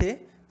 I'll say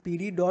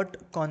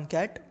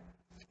pd.concat.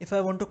 If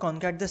I want to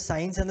concat the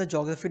science and the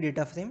geography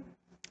data frame,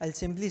 I'll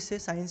simply say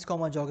science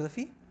comma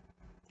geography.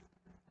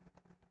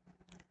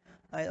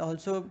 I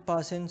also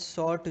pass in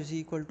sort is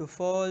equal to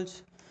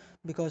false,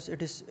 because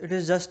it is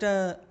just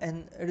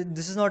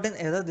this is not an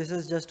error, this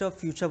is just a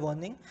future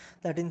warning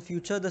that in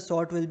future the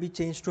sort will be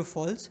changed to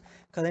false.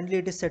 Currently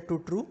it is set to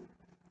true,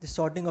 the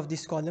sorting of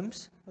these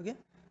columns. Okay,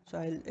 so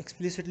I'll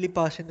explicitly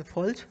pass in the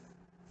false.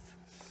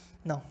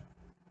 Now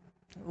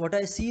what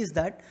I see is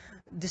that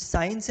the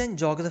science and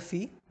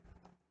geography,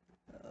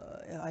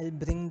 I'll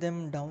bring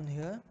them down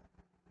here,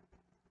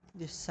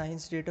 this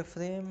science data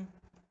frame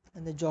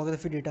and the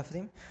geography data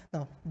frame.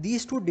 Now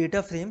these two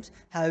data frames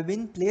have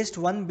been placed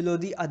one below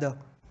the other,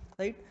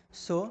 right?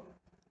 So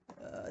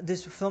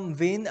this from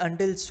vein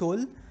until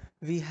soul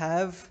we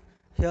have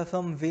here,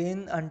 from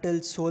vein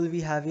until soul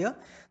we have here.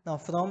 Now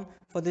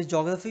for this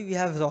geography we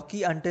have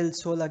rocky until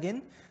soul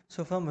again.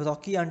 So from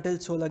rocky until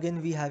soul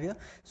again we have here.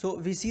 So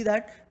we see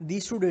that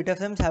these two data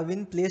frames have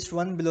been placed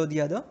one below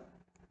the other,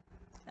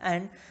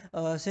 and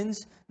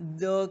since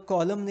the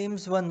column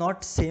names were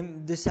not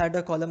same, this had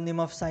a column name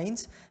of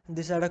science,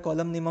 this had a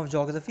column name of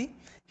geography,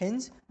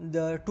 hence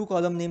the two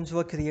column names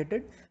were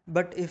created.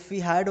 But if we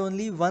had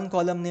only one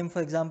column name,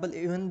 for example,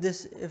 even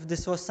this, if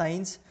this was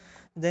science,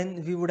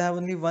 then we would have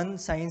only one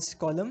science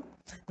column.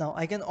 Now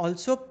I can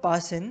also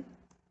pass in,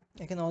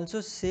 I can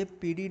also say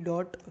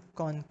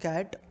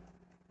pd.concat,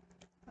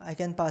 I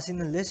can pass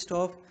in a list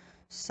of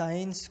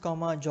science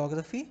comma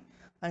geography,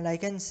 and I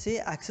can say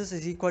access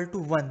is equal to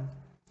 1.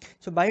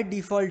 So by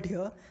default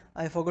here,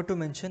 I forgot to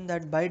mention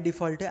that by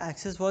default here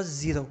access was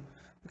 0.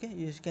 Okay,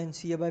 you can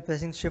see here by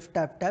pressing shift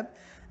tab,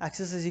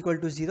 access is equal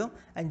to 0,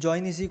 and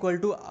join is equal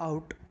to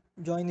out,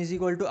 join is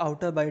equal to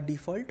outer by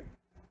default.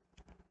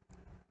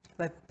 If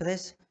I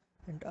press,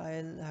 and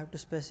I'll have to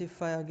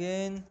specify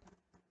again,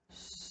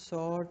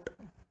 sort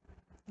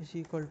is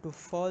equal to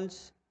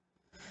false.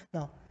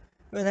 Now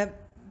when I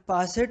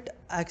pass it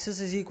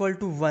access is equal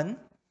to 1,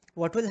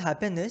 what will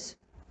happen is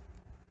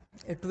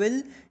it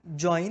will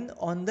join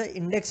on the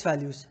index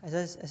values.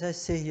 As I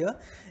say here,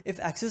 if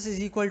access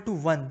is equal to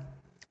 1,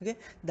 okay,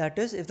 that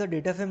is if the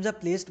data frames are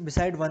placed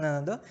beside one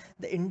another,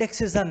 the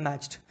indexes are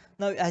matched.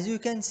 Now as you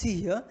can see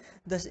here,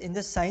 this in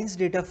the science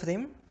data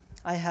frame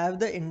I have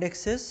the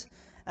indexes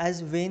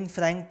as Wayne,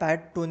 Frank,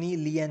 Pat, Tony,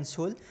 Lee and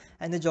Sol,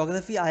 and the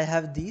geography I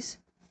have these.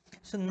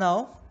 So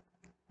now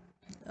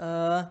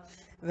uh,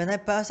 when I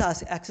pass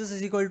access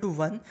is equal to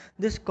 1,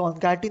 this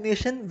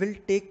concatenation will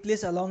take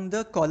place along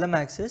the column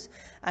axis,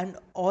 and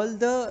all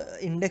the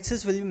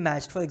indexes will be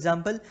matched. For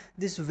example,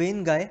 this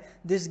Wayne guy,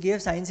 this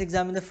gave science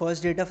exam in the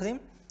first data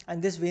frame,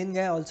 and this Wayne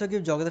guy also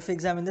gave geography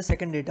exam in the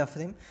second data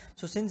frame.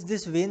 So since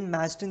this Wayne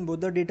matched in both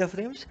the data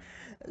frames,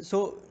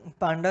 so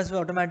Pandas will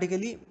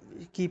automatically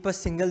keep a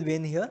single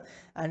Wayne here,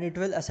 and it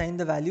will assign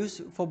the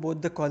values for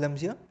both the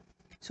columns here.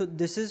 So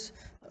this is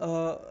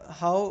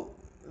how,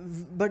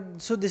 but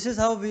so this is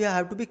how we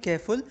have to be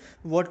careful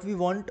what we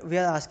want, we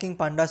are asking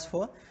Pandas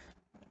for,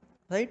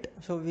 right?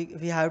 So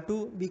we have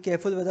to be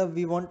careful whether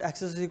we want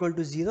access is equal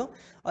to 0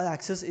 or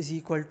access is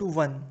equal to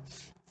 1.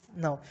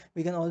 Now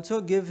we can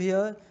also give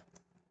here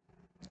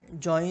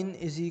join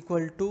is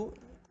equal to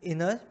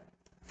inner.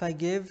 If I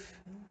give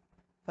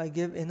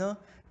inner,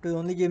 it will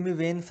only give me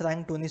Wayne,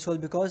 Frank, Tony, Sol,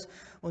 because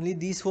only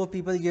these 4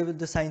 people gave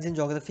the science and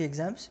geography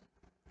exams,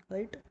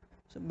 right?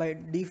 So by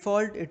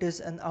default it is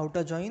an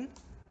outer join.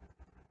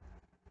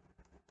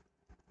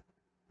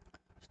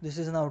 This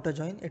is an outer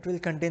join, it will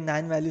contain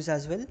 9 values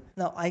as well.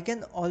 Now I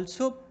can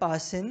also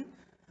pass in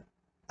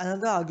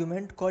another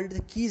argument called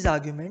the keys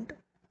argument,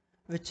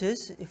 which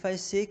is if I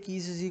say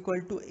keys is equal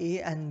to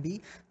A and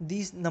B,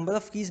 these number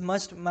of keys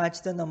must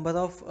match the number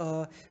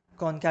of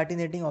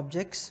concatenating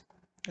objects.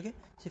 Okay,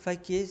 so if I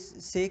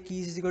say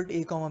keys is equal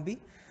to A comma B,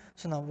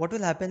 so now what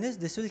will happen is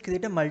this will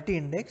create a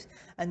multi-index,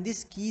 and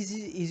this keys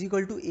is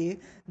equal to A,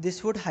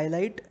 this would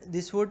highlight,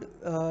 this would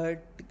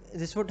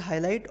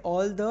highlight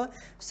all the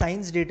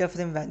science data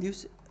frame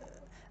values,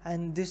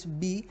 and this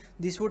B,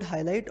 this would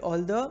highlight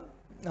all the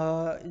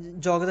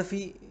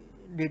geography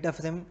data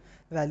frame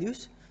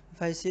values.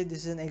 If I say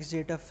this is an X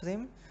data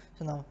frame,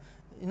 so now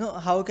you know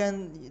how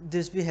can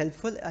this be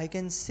helpful. I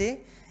can say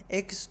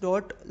X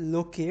dot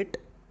locate,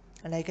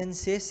 and I can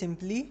say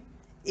simply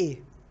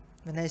A.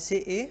 When I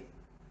say A,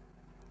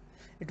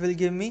 it will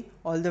give me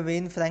all the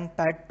Wayne, Frank,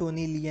 Pat,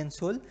 Tony, Lee and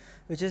Sol,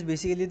 which is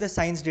basically the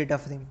science data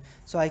frame.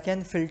 So I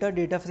can filter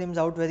data frames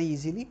out very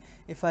easily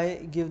if I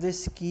give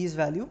this keys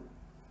value.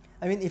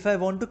 I mean, if I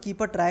want to keep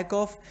a track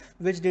of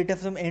which data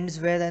frame ends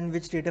where and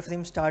which data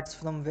frame starts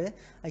from where,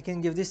 I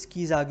can give this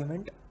keys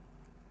argument.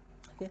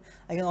 Okay,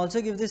 I can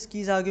also give this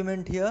keys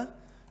argument here.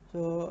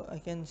 So I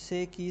can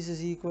say keys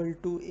is equal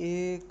to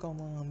A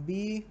comma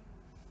B.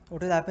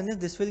 What will happen is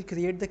this will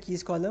create the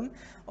keys column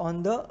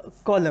on the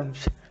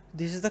columns.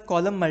 This is the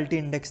column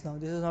multi-index now.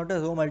 This is not a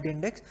row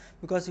multi-index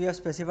because we have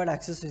specified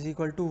access is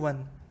equal to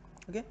 1.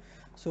 Okay,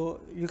 so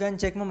you can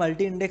check my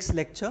multi-index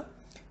lecture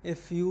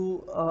if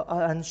you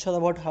are unsure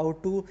about how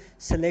to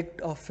select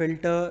or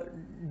filter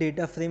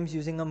data frames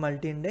using a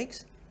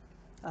multi-index.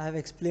 I have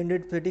explained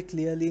it pretty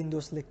clearly in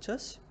those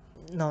lectures.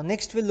 Now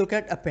next we'll look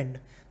at append.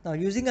 Now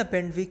using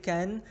append we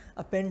can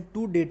append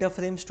 2 data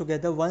frames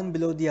together, one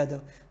below the other.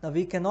 Now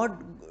we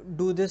cannot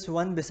do this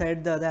one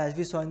beside the other as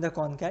we saw in the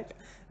concat.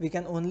 We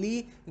can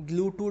only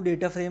glue 2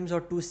 data frames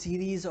or 2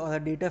 series, or a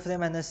data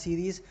frame and a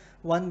series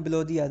one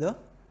below the other.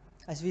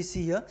 As we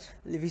see here,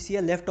 we see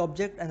a left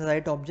object and a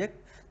right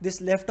object.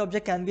 This left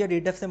object can be a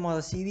data frame or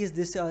a series.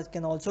 This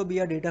can also be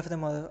a data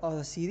frame or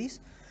a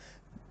series.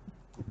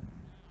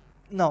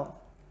 Now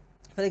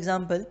for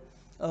example,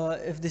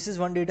 if this is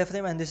one data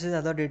frame and this is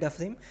other data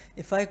frame,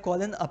 if I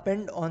call an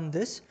append on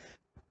this,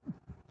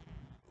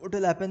 what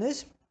will happen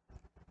is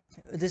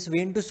this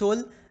Wayne to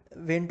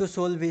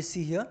Sol we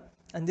see here,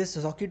 and this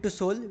rocket to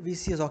Seoul, we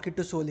see rocket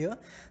to Seoul here.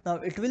 Now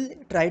it will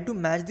try to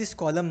match these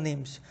column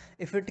names.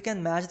 If it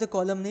can match the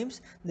column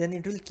names, then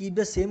it will keep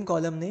the same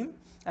column name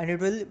and it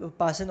will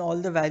pass in all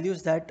the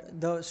values that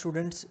the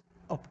students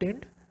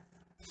obtained.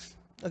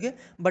 Okay,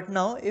 but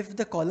now if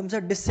the columns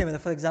are dissimilar,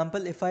 for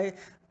example, if I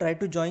try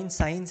to join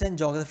science and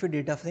geography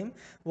data frame,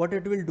 what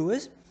it will do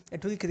is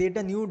it will create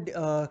a new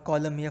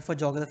column here for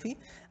geography,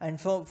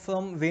 and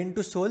from Wayne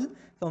to Seoul,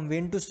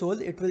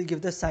 it will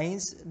give the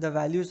science, the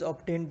values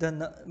obtained,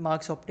 the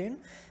marks obtained,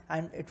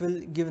 and it will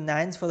give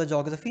nines for the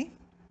geography.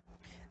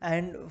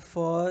 And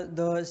for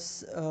the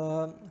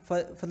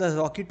for the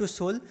rocket to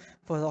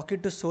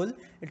Seoul,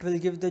 it will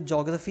give the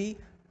geography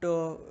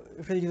to,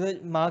 it will give the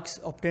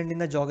marks obtained in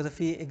the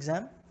geography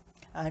exam,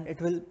 and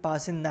it will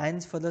pass in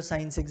nines for the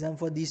science exam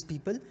for these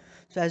people.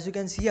 So as you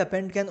can see,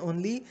 append can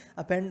only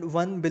append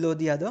one below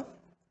the other,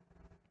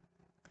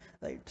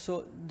 right?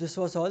 So this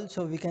was all.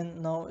 So we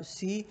can now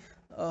see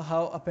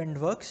how append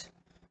works.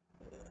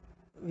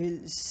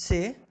 We'll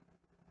say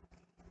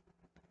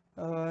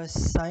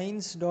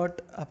science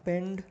dot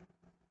append,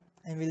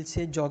 and we'll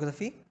say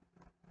geography.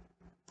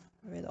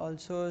 We'll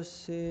also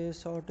say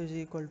sort is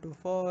equal to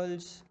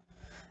false.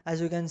 As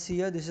you can see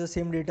here, this is the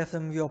same data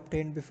frame we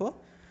obtained before.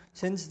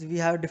 Since we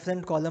have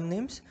different column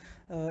names,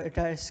 it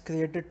has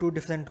created two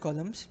different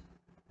columns.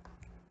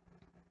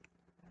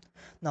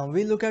 Now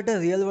we look at a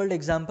real world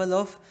example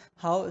of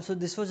how, so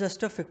this was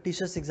just a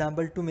fictitious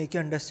example to make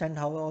you understand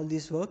how all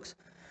this works.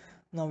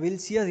 Now we'll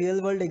see a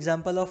real world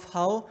example of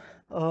how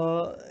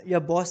your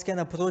boss can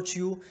approach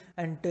you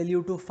and tell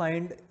you to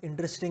find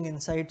interesting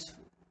insights,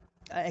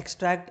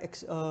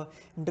 extract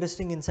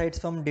interesting insights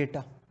from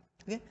data.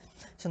 Okay,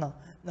 so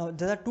now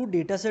there are two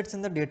data sets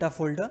in the data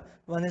folder.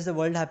 One is the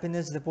World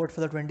Happiness Report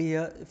for the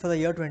year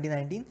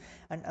 2019,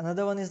 and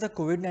another one is the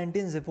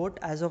COVID-19 report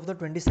as of the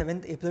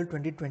 27th April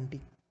 2020.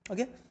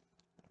 Okay,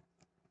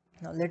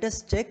 now let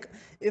us check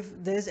if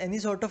there is any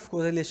sort of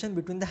correlation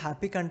between the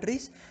happy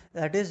countries,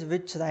 that is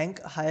which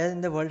rank higher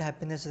in the World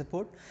Happiness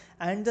Report,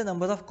 and the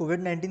number of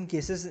COVID-19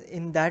 cases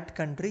in that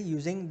country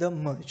using the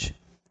merge.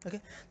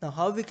 Okay, now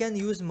how we can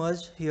use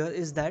merge here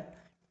is that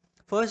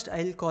first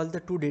I'll call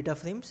the two data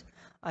frames.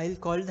 I'll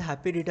call the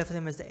happy data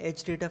frame as the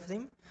H data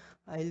frame.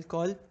 I'll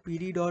call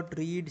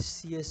pd.read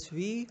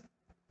csv.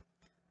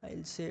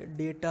 I'll say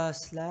data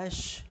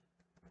slash,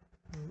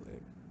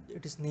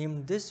 it is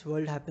named this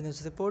World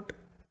Happiness Report.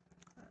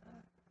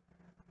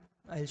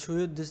 I'll show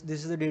you this.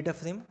 This is the data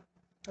frame.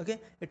 Okay,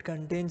 it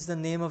contains the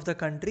name of the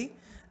country,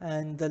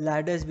 and the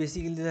ladder is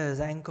basically the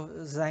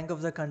rank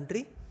of the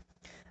country,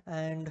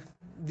 and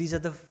these are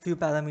the few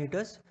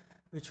parameters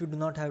which we do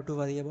not have to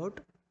worry about.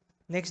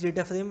 Next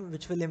data frame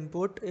which will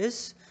import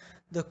is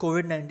the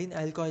COVID-19.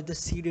 I'll call it the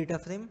C data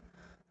frame.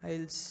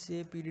 I'll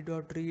say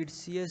pd.read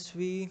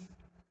csv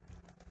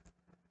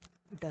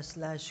data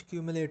slash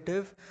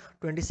cumulative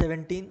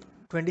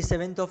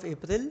 27th of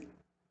April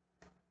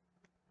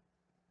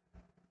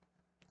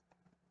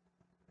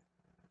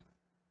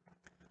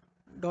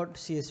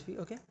 .csv.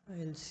 Okay,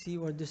 I'll see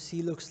what the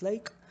C looks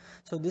like.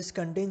 So this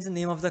contains the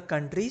name of the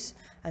countries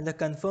and the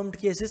confirmed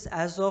cases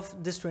as of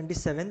this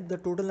 27th, the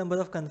total number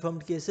of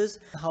confirmed cases,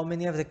 how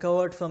many have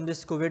recovered from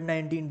this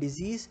COVID-19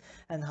 disease,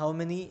 and how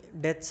many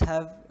deaths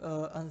have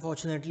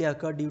unfortunately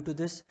occurred due to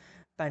this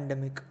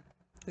pandemic.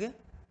 Okay,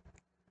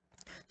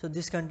 so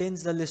this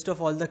contains the list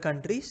of all the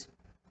countries.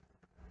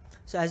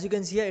 So as you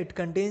can see here, it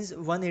contains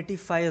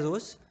 185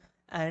 rows,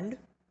 and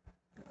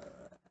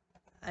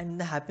in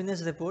the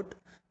happiness report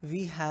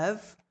we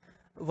have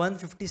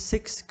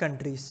 156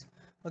 countries.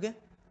 Okay,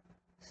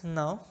 so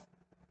now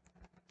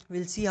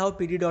we'll see how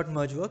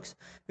pd.merge works.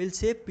 We'll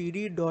say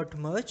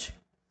pd.merge.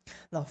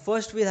 Now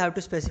first we'll have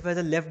to specify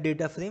the left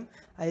data frame.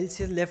 I'll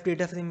say left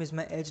data frame is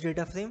my H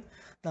data frame.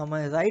 Now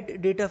my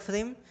right data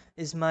frame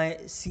is my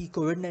C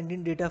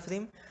COVID-19 data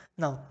frame.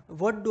 Now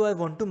what do I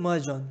want to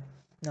merge on?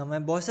 Now my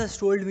boss has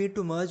told me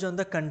to merge on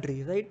the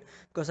country, right?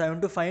 Because I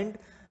want to find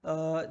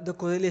the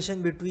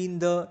correlation between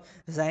the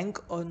rank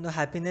on the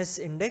happiness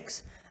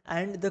index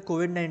and the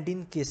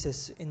COVID-19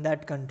 cases in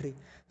that country.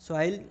 So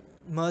I'll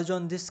merge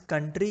on this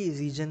country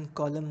region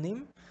column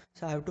name.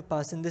 So I have to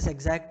pass in this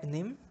exact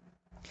name.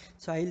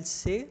 So I'll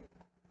say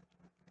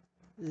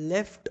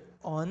left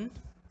on.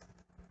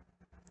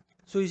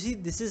 So you see,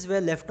 this is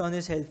where left on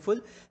is helpful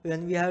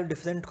when we have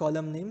different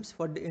column names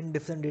for in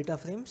different data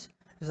frames.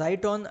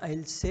 Right on,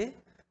 I'll say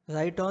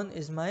right on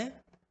is my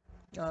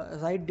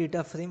right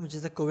data frame, which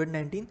is the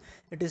COVID-19.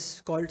 It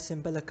is called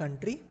simple a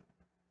country.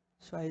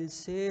 So I'll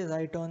say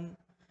right on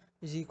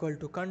is equal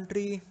to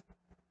country,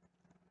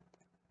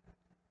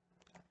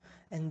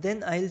 and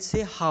then I'll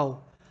say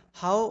how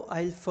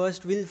will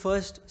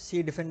first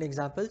see different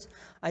examples.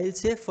 I'll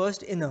say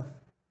first inner.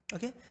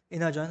 Okay,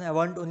 inner join. I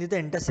want only the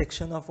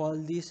intersection of all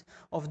these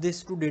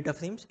two data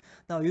frames.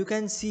 Now you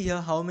can see here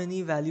how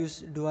many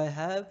values do I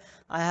have.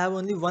 I have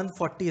only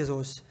 140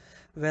 rows,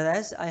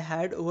 whereas I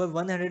had over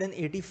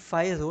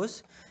 185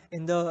 rows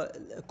in the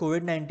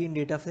COVID-19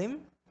 data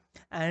frame,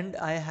 and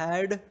I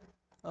had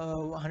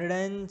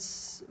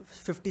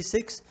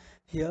 156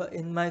 here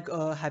in my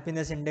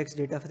happiness index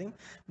data frame,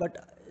 but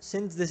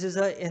since this is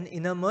an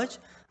inner merge,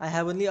 I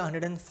have only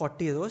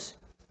 140 rows,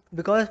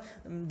 because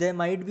there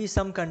might be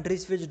some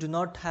countries which do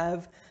not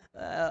have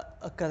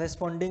a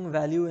corresponding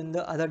value in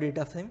the other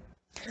data frame.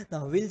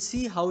 Now we'll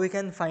see how we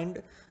can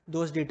find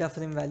those data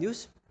frame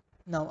values.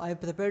 Now I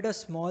prepared a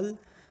small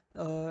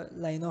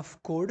line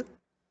of code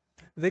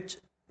which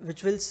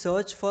will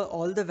search for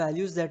all the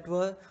values that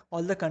were,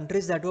 all the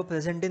countries that were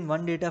present in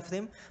one data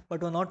frame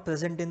but were not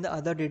present in the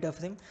other data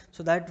frame,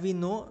 so that we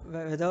know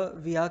whether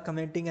we are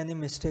committing any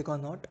mistake or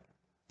not.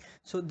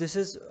 So this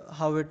is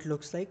how it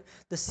looks like.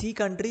 The C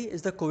country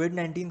is the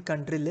COVID-19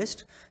 country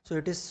list, so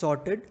it is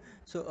sorted.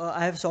 So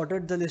I have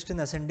sorted the list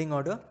in ascending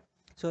order.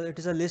 So it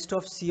is a list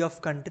of C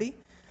of country.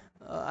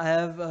 I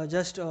have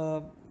just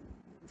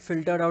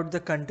filtered out the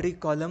country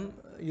column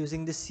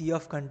using the C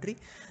of country.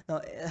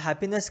 Now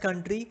happiness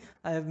country,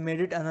 I have made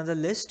it another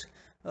list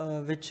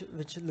which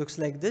looks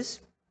like this.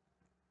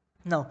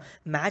 Now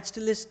matched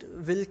list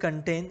will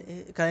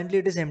contain, currently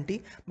it is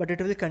empty, but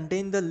it will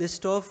contain the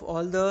list of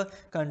all the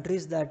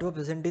countries that were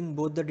present in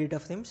both the data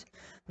frames.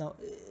 Now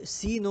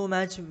C no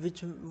match,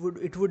 which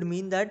would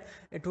mean that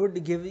it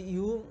would give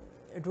you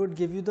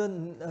the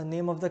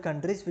name of the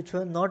countries which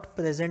were not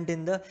present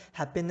in the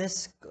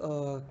happiness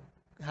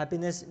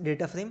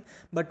data frame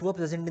but were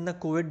present in the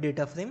COVID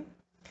data frame.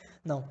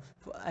 Now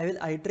I will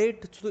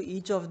iterate through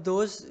each of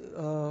those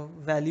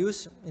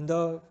values in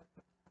the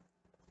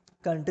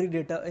country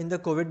data, in the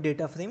COVID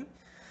data frame.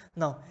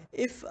 Now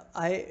if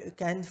I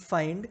can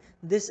find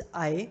this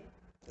I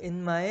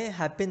in my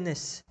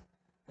happiness,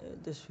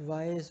 this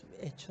y is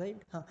h,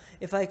 right?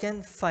 If I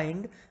can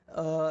find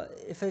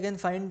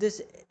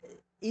this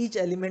each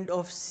element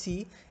of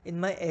C in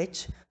my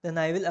h, then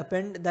I will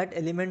append that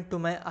element to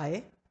my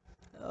I.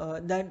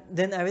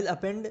 Then I will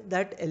append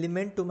that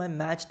element to my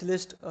matched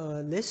list,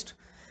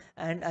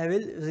 and I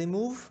will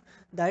remove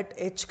that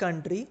H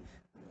country,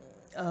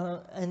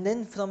 and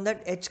then from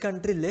that H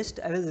country list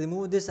I will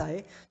remove this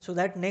I, so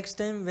that next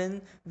time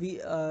when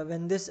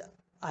this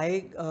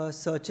I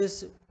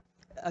searches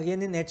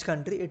again in H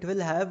country, it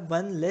will have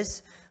one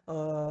less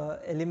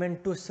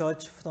element to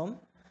search from,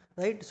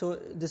 right? So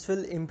this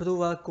will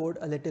improve our code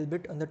a little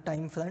bit on the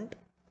time front.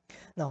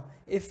 Now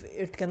if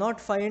it cannot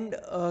find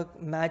a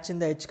match in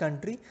the H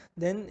country,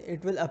 then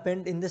it will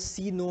append in the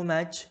C no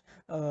match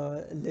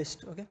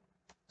list. Okay,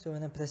 so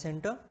when I press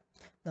enter,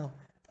 now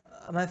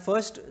my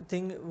first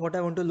thing what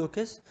I want to look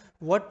is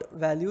what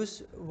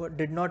values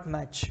did not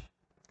match.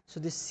 So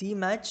this C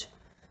match,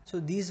 so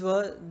these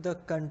were the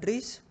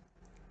countries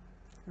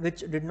which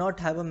did not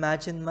have a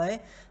match in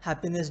my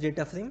happiness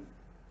data frame.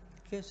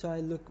 Okay, so I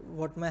look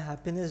what my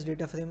happiness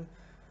data frame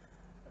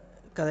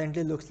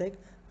currently looks like.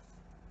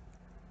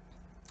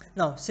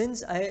 Now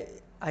since I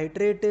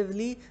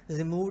iteratively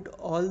removed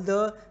all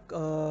the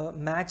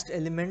matched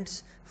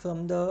elements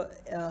from the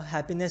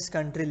happiness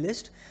country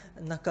list,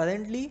 now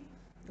currently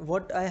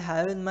what I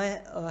have in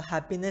my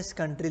happiness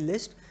country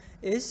list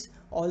is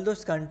all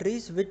those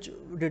countries which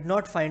did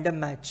not find a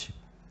match.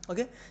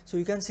 Okay, so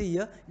you can see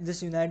here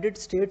this United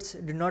States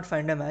did not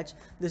find a match.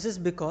 This is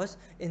because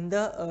in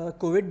the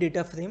COVID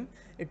data frame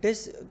it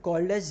is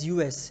called as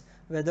US,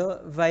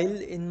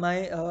 while in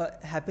my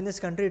happiness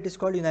country it is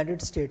called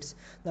United States.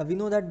 Now we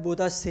know that both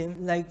are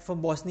same. Like for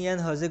Bosnia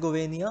and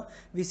Herzegovina,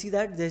 we see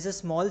that there is a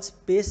small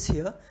space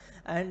here,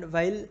 and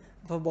while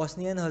for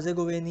Bosnia and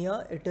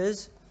Herzegovina it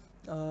is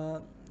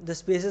the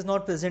space is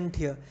not present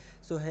here.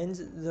 So hence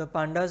the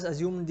pandas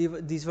assumed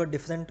these were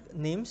different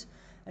names,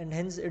 and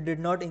hence it did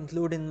not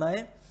include in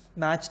my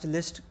matched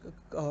list.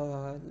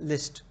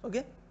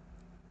 Okay,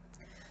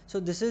 so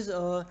this is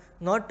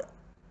not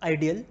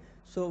ideal.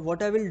 So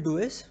what I will do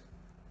is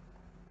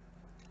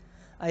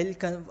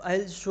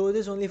I'll show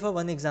this only for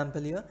one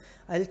example here.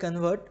 I'll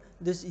convert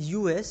this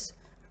US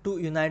to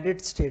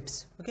United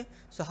States. Okay,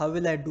 so how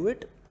will I do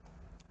it?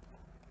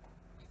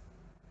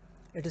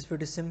 It is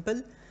pretty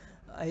simple.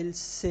 I'll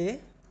say,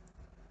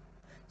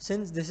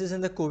 since this is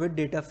in the COVID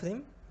data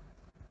frame,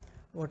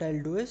 what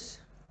I'll do is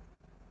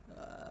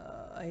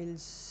I'll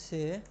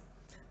say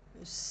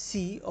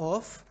C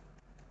of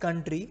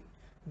country,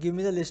 give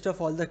me the list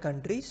of all the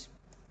countries,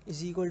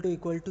 is equal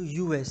to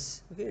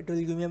US. Okay, it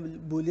will give me a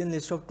boolean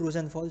list of trues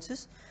and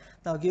falses.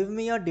 Now give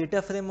me a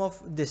data frame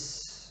of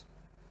this.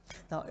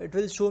 Now it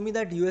will show me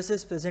that US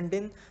is present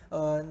in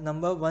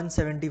number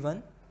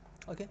 171.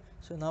 Okay,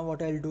 so now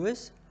what I'll do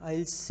is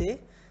I'll say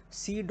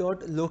C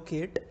dot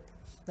locate.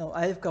 Now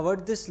I have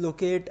covered this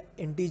locate,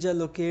 integer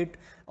locate,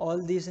 all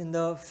these in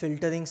the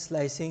filtering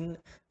slicing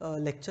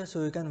lecture,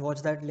 so you can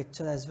watch that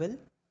lecture as well.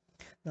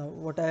 Now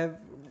what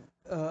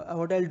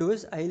I'll do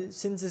is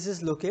since this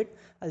is locate,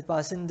 I'll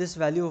pass in this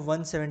value of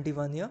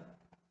 171 here.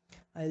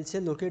 I'll say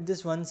locate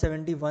this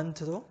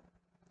 171th row.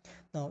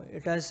 Now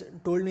it has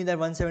told me that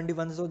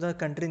 171th row, the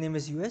country name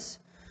is US.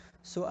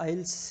 So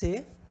I'll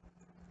say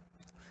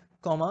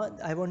comma,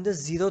 I want the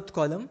 0th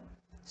column,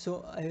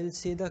 so I will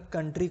say the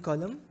country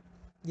column.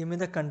 Give me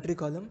the country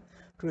column.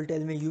 It will tell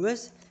me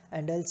US,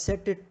 and I'll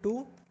set it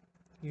to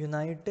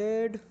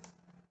United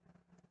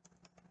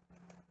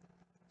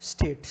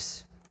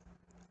states.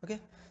 Okay,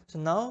 so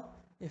now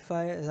if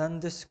I run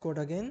this code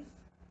again,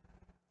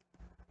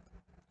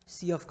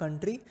 C of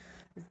country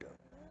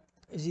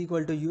is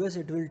equal to US,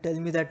 it will tell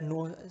me that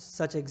no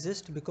such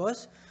exists,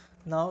 because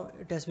now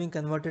it has been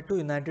converted to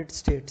United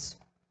States.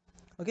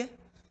 Okay,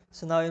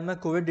 so now in my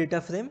COVID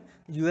data frame,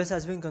 US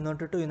has been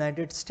converted to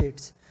United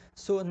States.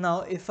 So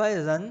now if I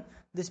run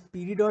this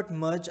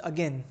pd.merge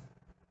again,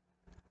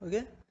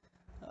 okay,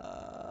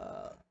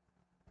 uh,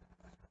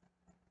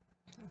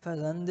 if I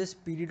run this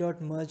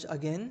pd.merge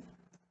again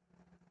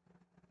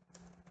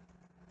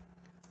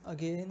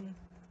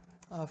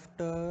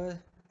after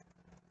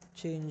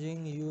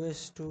changing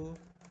US to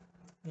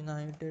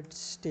United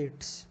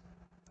States,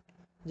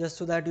 just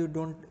so that you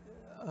don't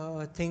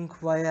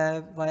think why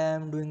I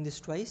am doing this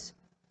twice.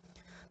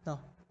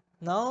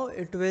 Now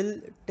it will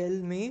tell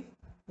me,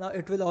 now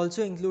it will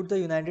also include the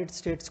United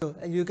States. So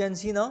you can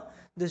see now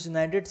this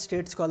United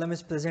States column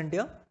is present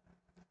here,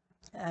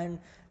 and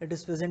it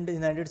is present, the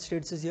United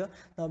States is here.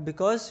 Now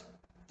because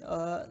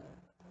uh,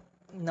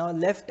 now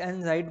left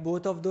and right,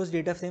 both of those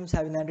data frames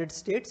have United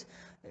States,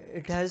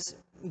 it has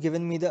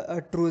given me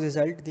the true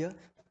result there.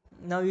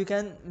 Now you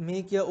can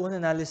make your own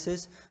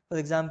analysis. For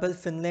example,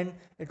 Finland,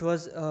 it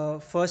was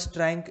first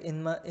rank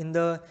in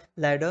the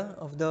ladder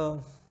of the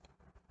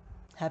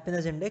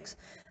happiness index,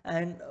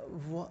 and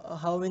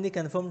how many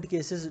confirmed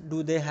cases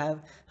do they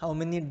have, how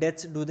many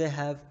deaths do they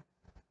have,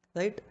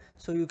 right?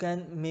 So you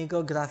can make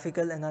a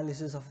graphical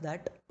analysis of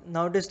that.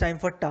 Now it is time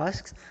for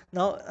tasks.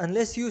 Now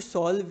unless you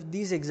solve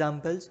these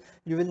examples,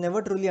 you will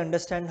never truly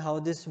understand how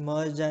this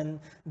merge and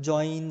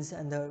joins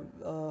and the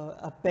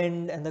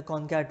append and the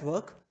concat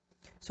work.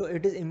 So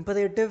it is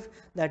imperative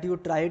that you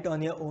try it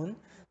on your own.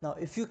 Now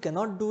if you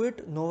cannot do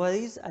it, no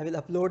worries, I will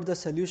upload the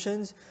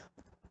solutions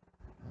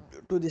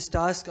to this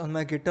task on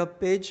my GitHub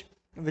page,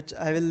 which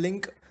I will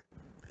link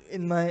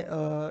in my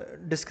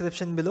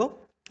description below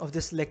of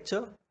this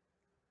lecture.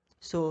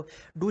 So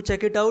do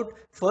check it out.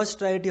 First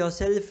try it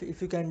yourself.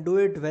 If you can do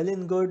it, well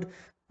and good,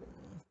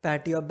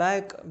 pat your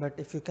back. But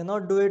if you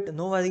cannot do it,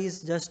 no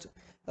worries, just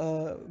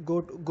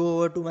go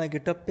over to my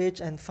GitHub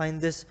page and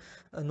find this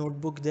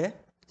notebook there.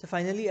 So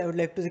finally, I would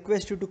like to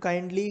request you to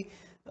kindly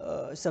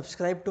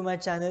subscribe to my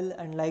channel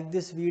and like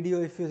this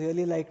video if you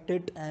really liked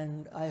it,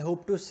 and I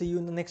hope to see you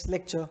in the next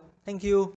lecture. Thank you.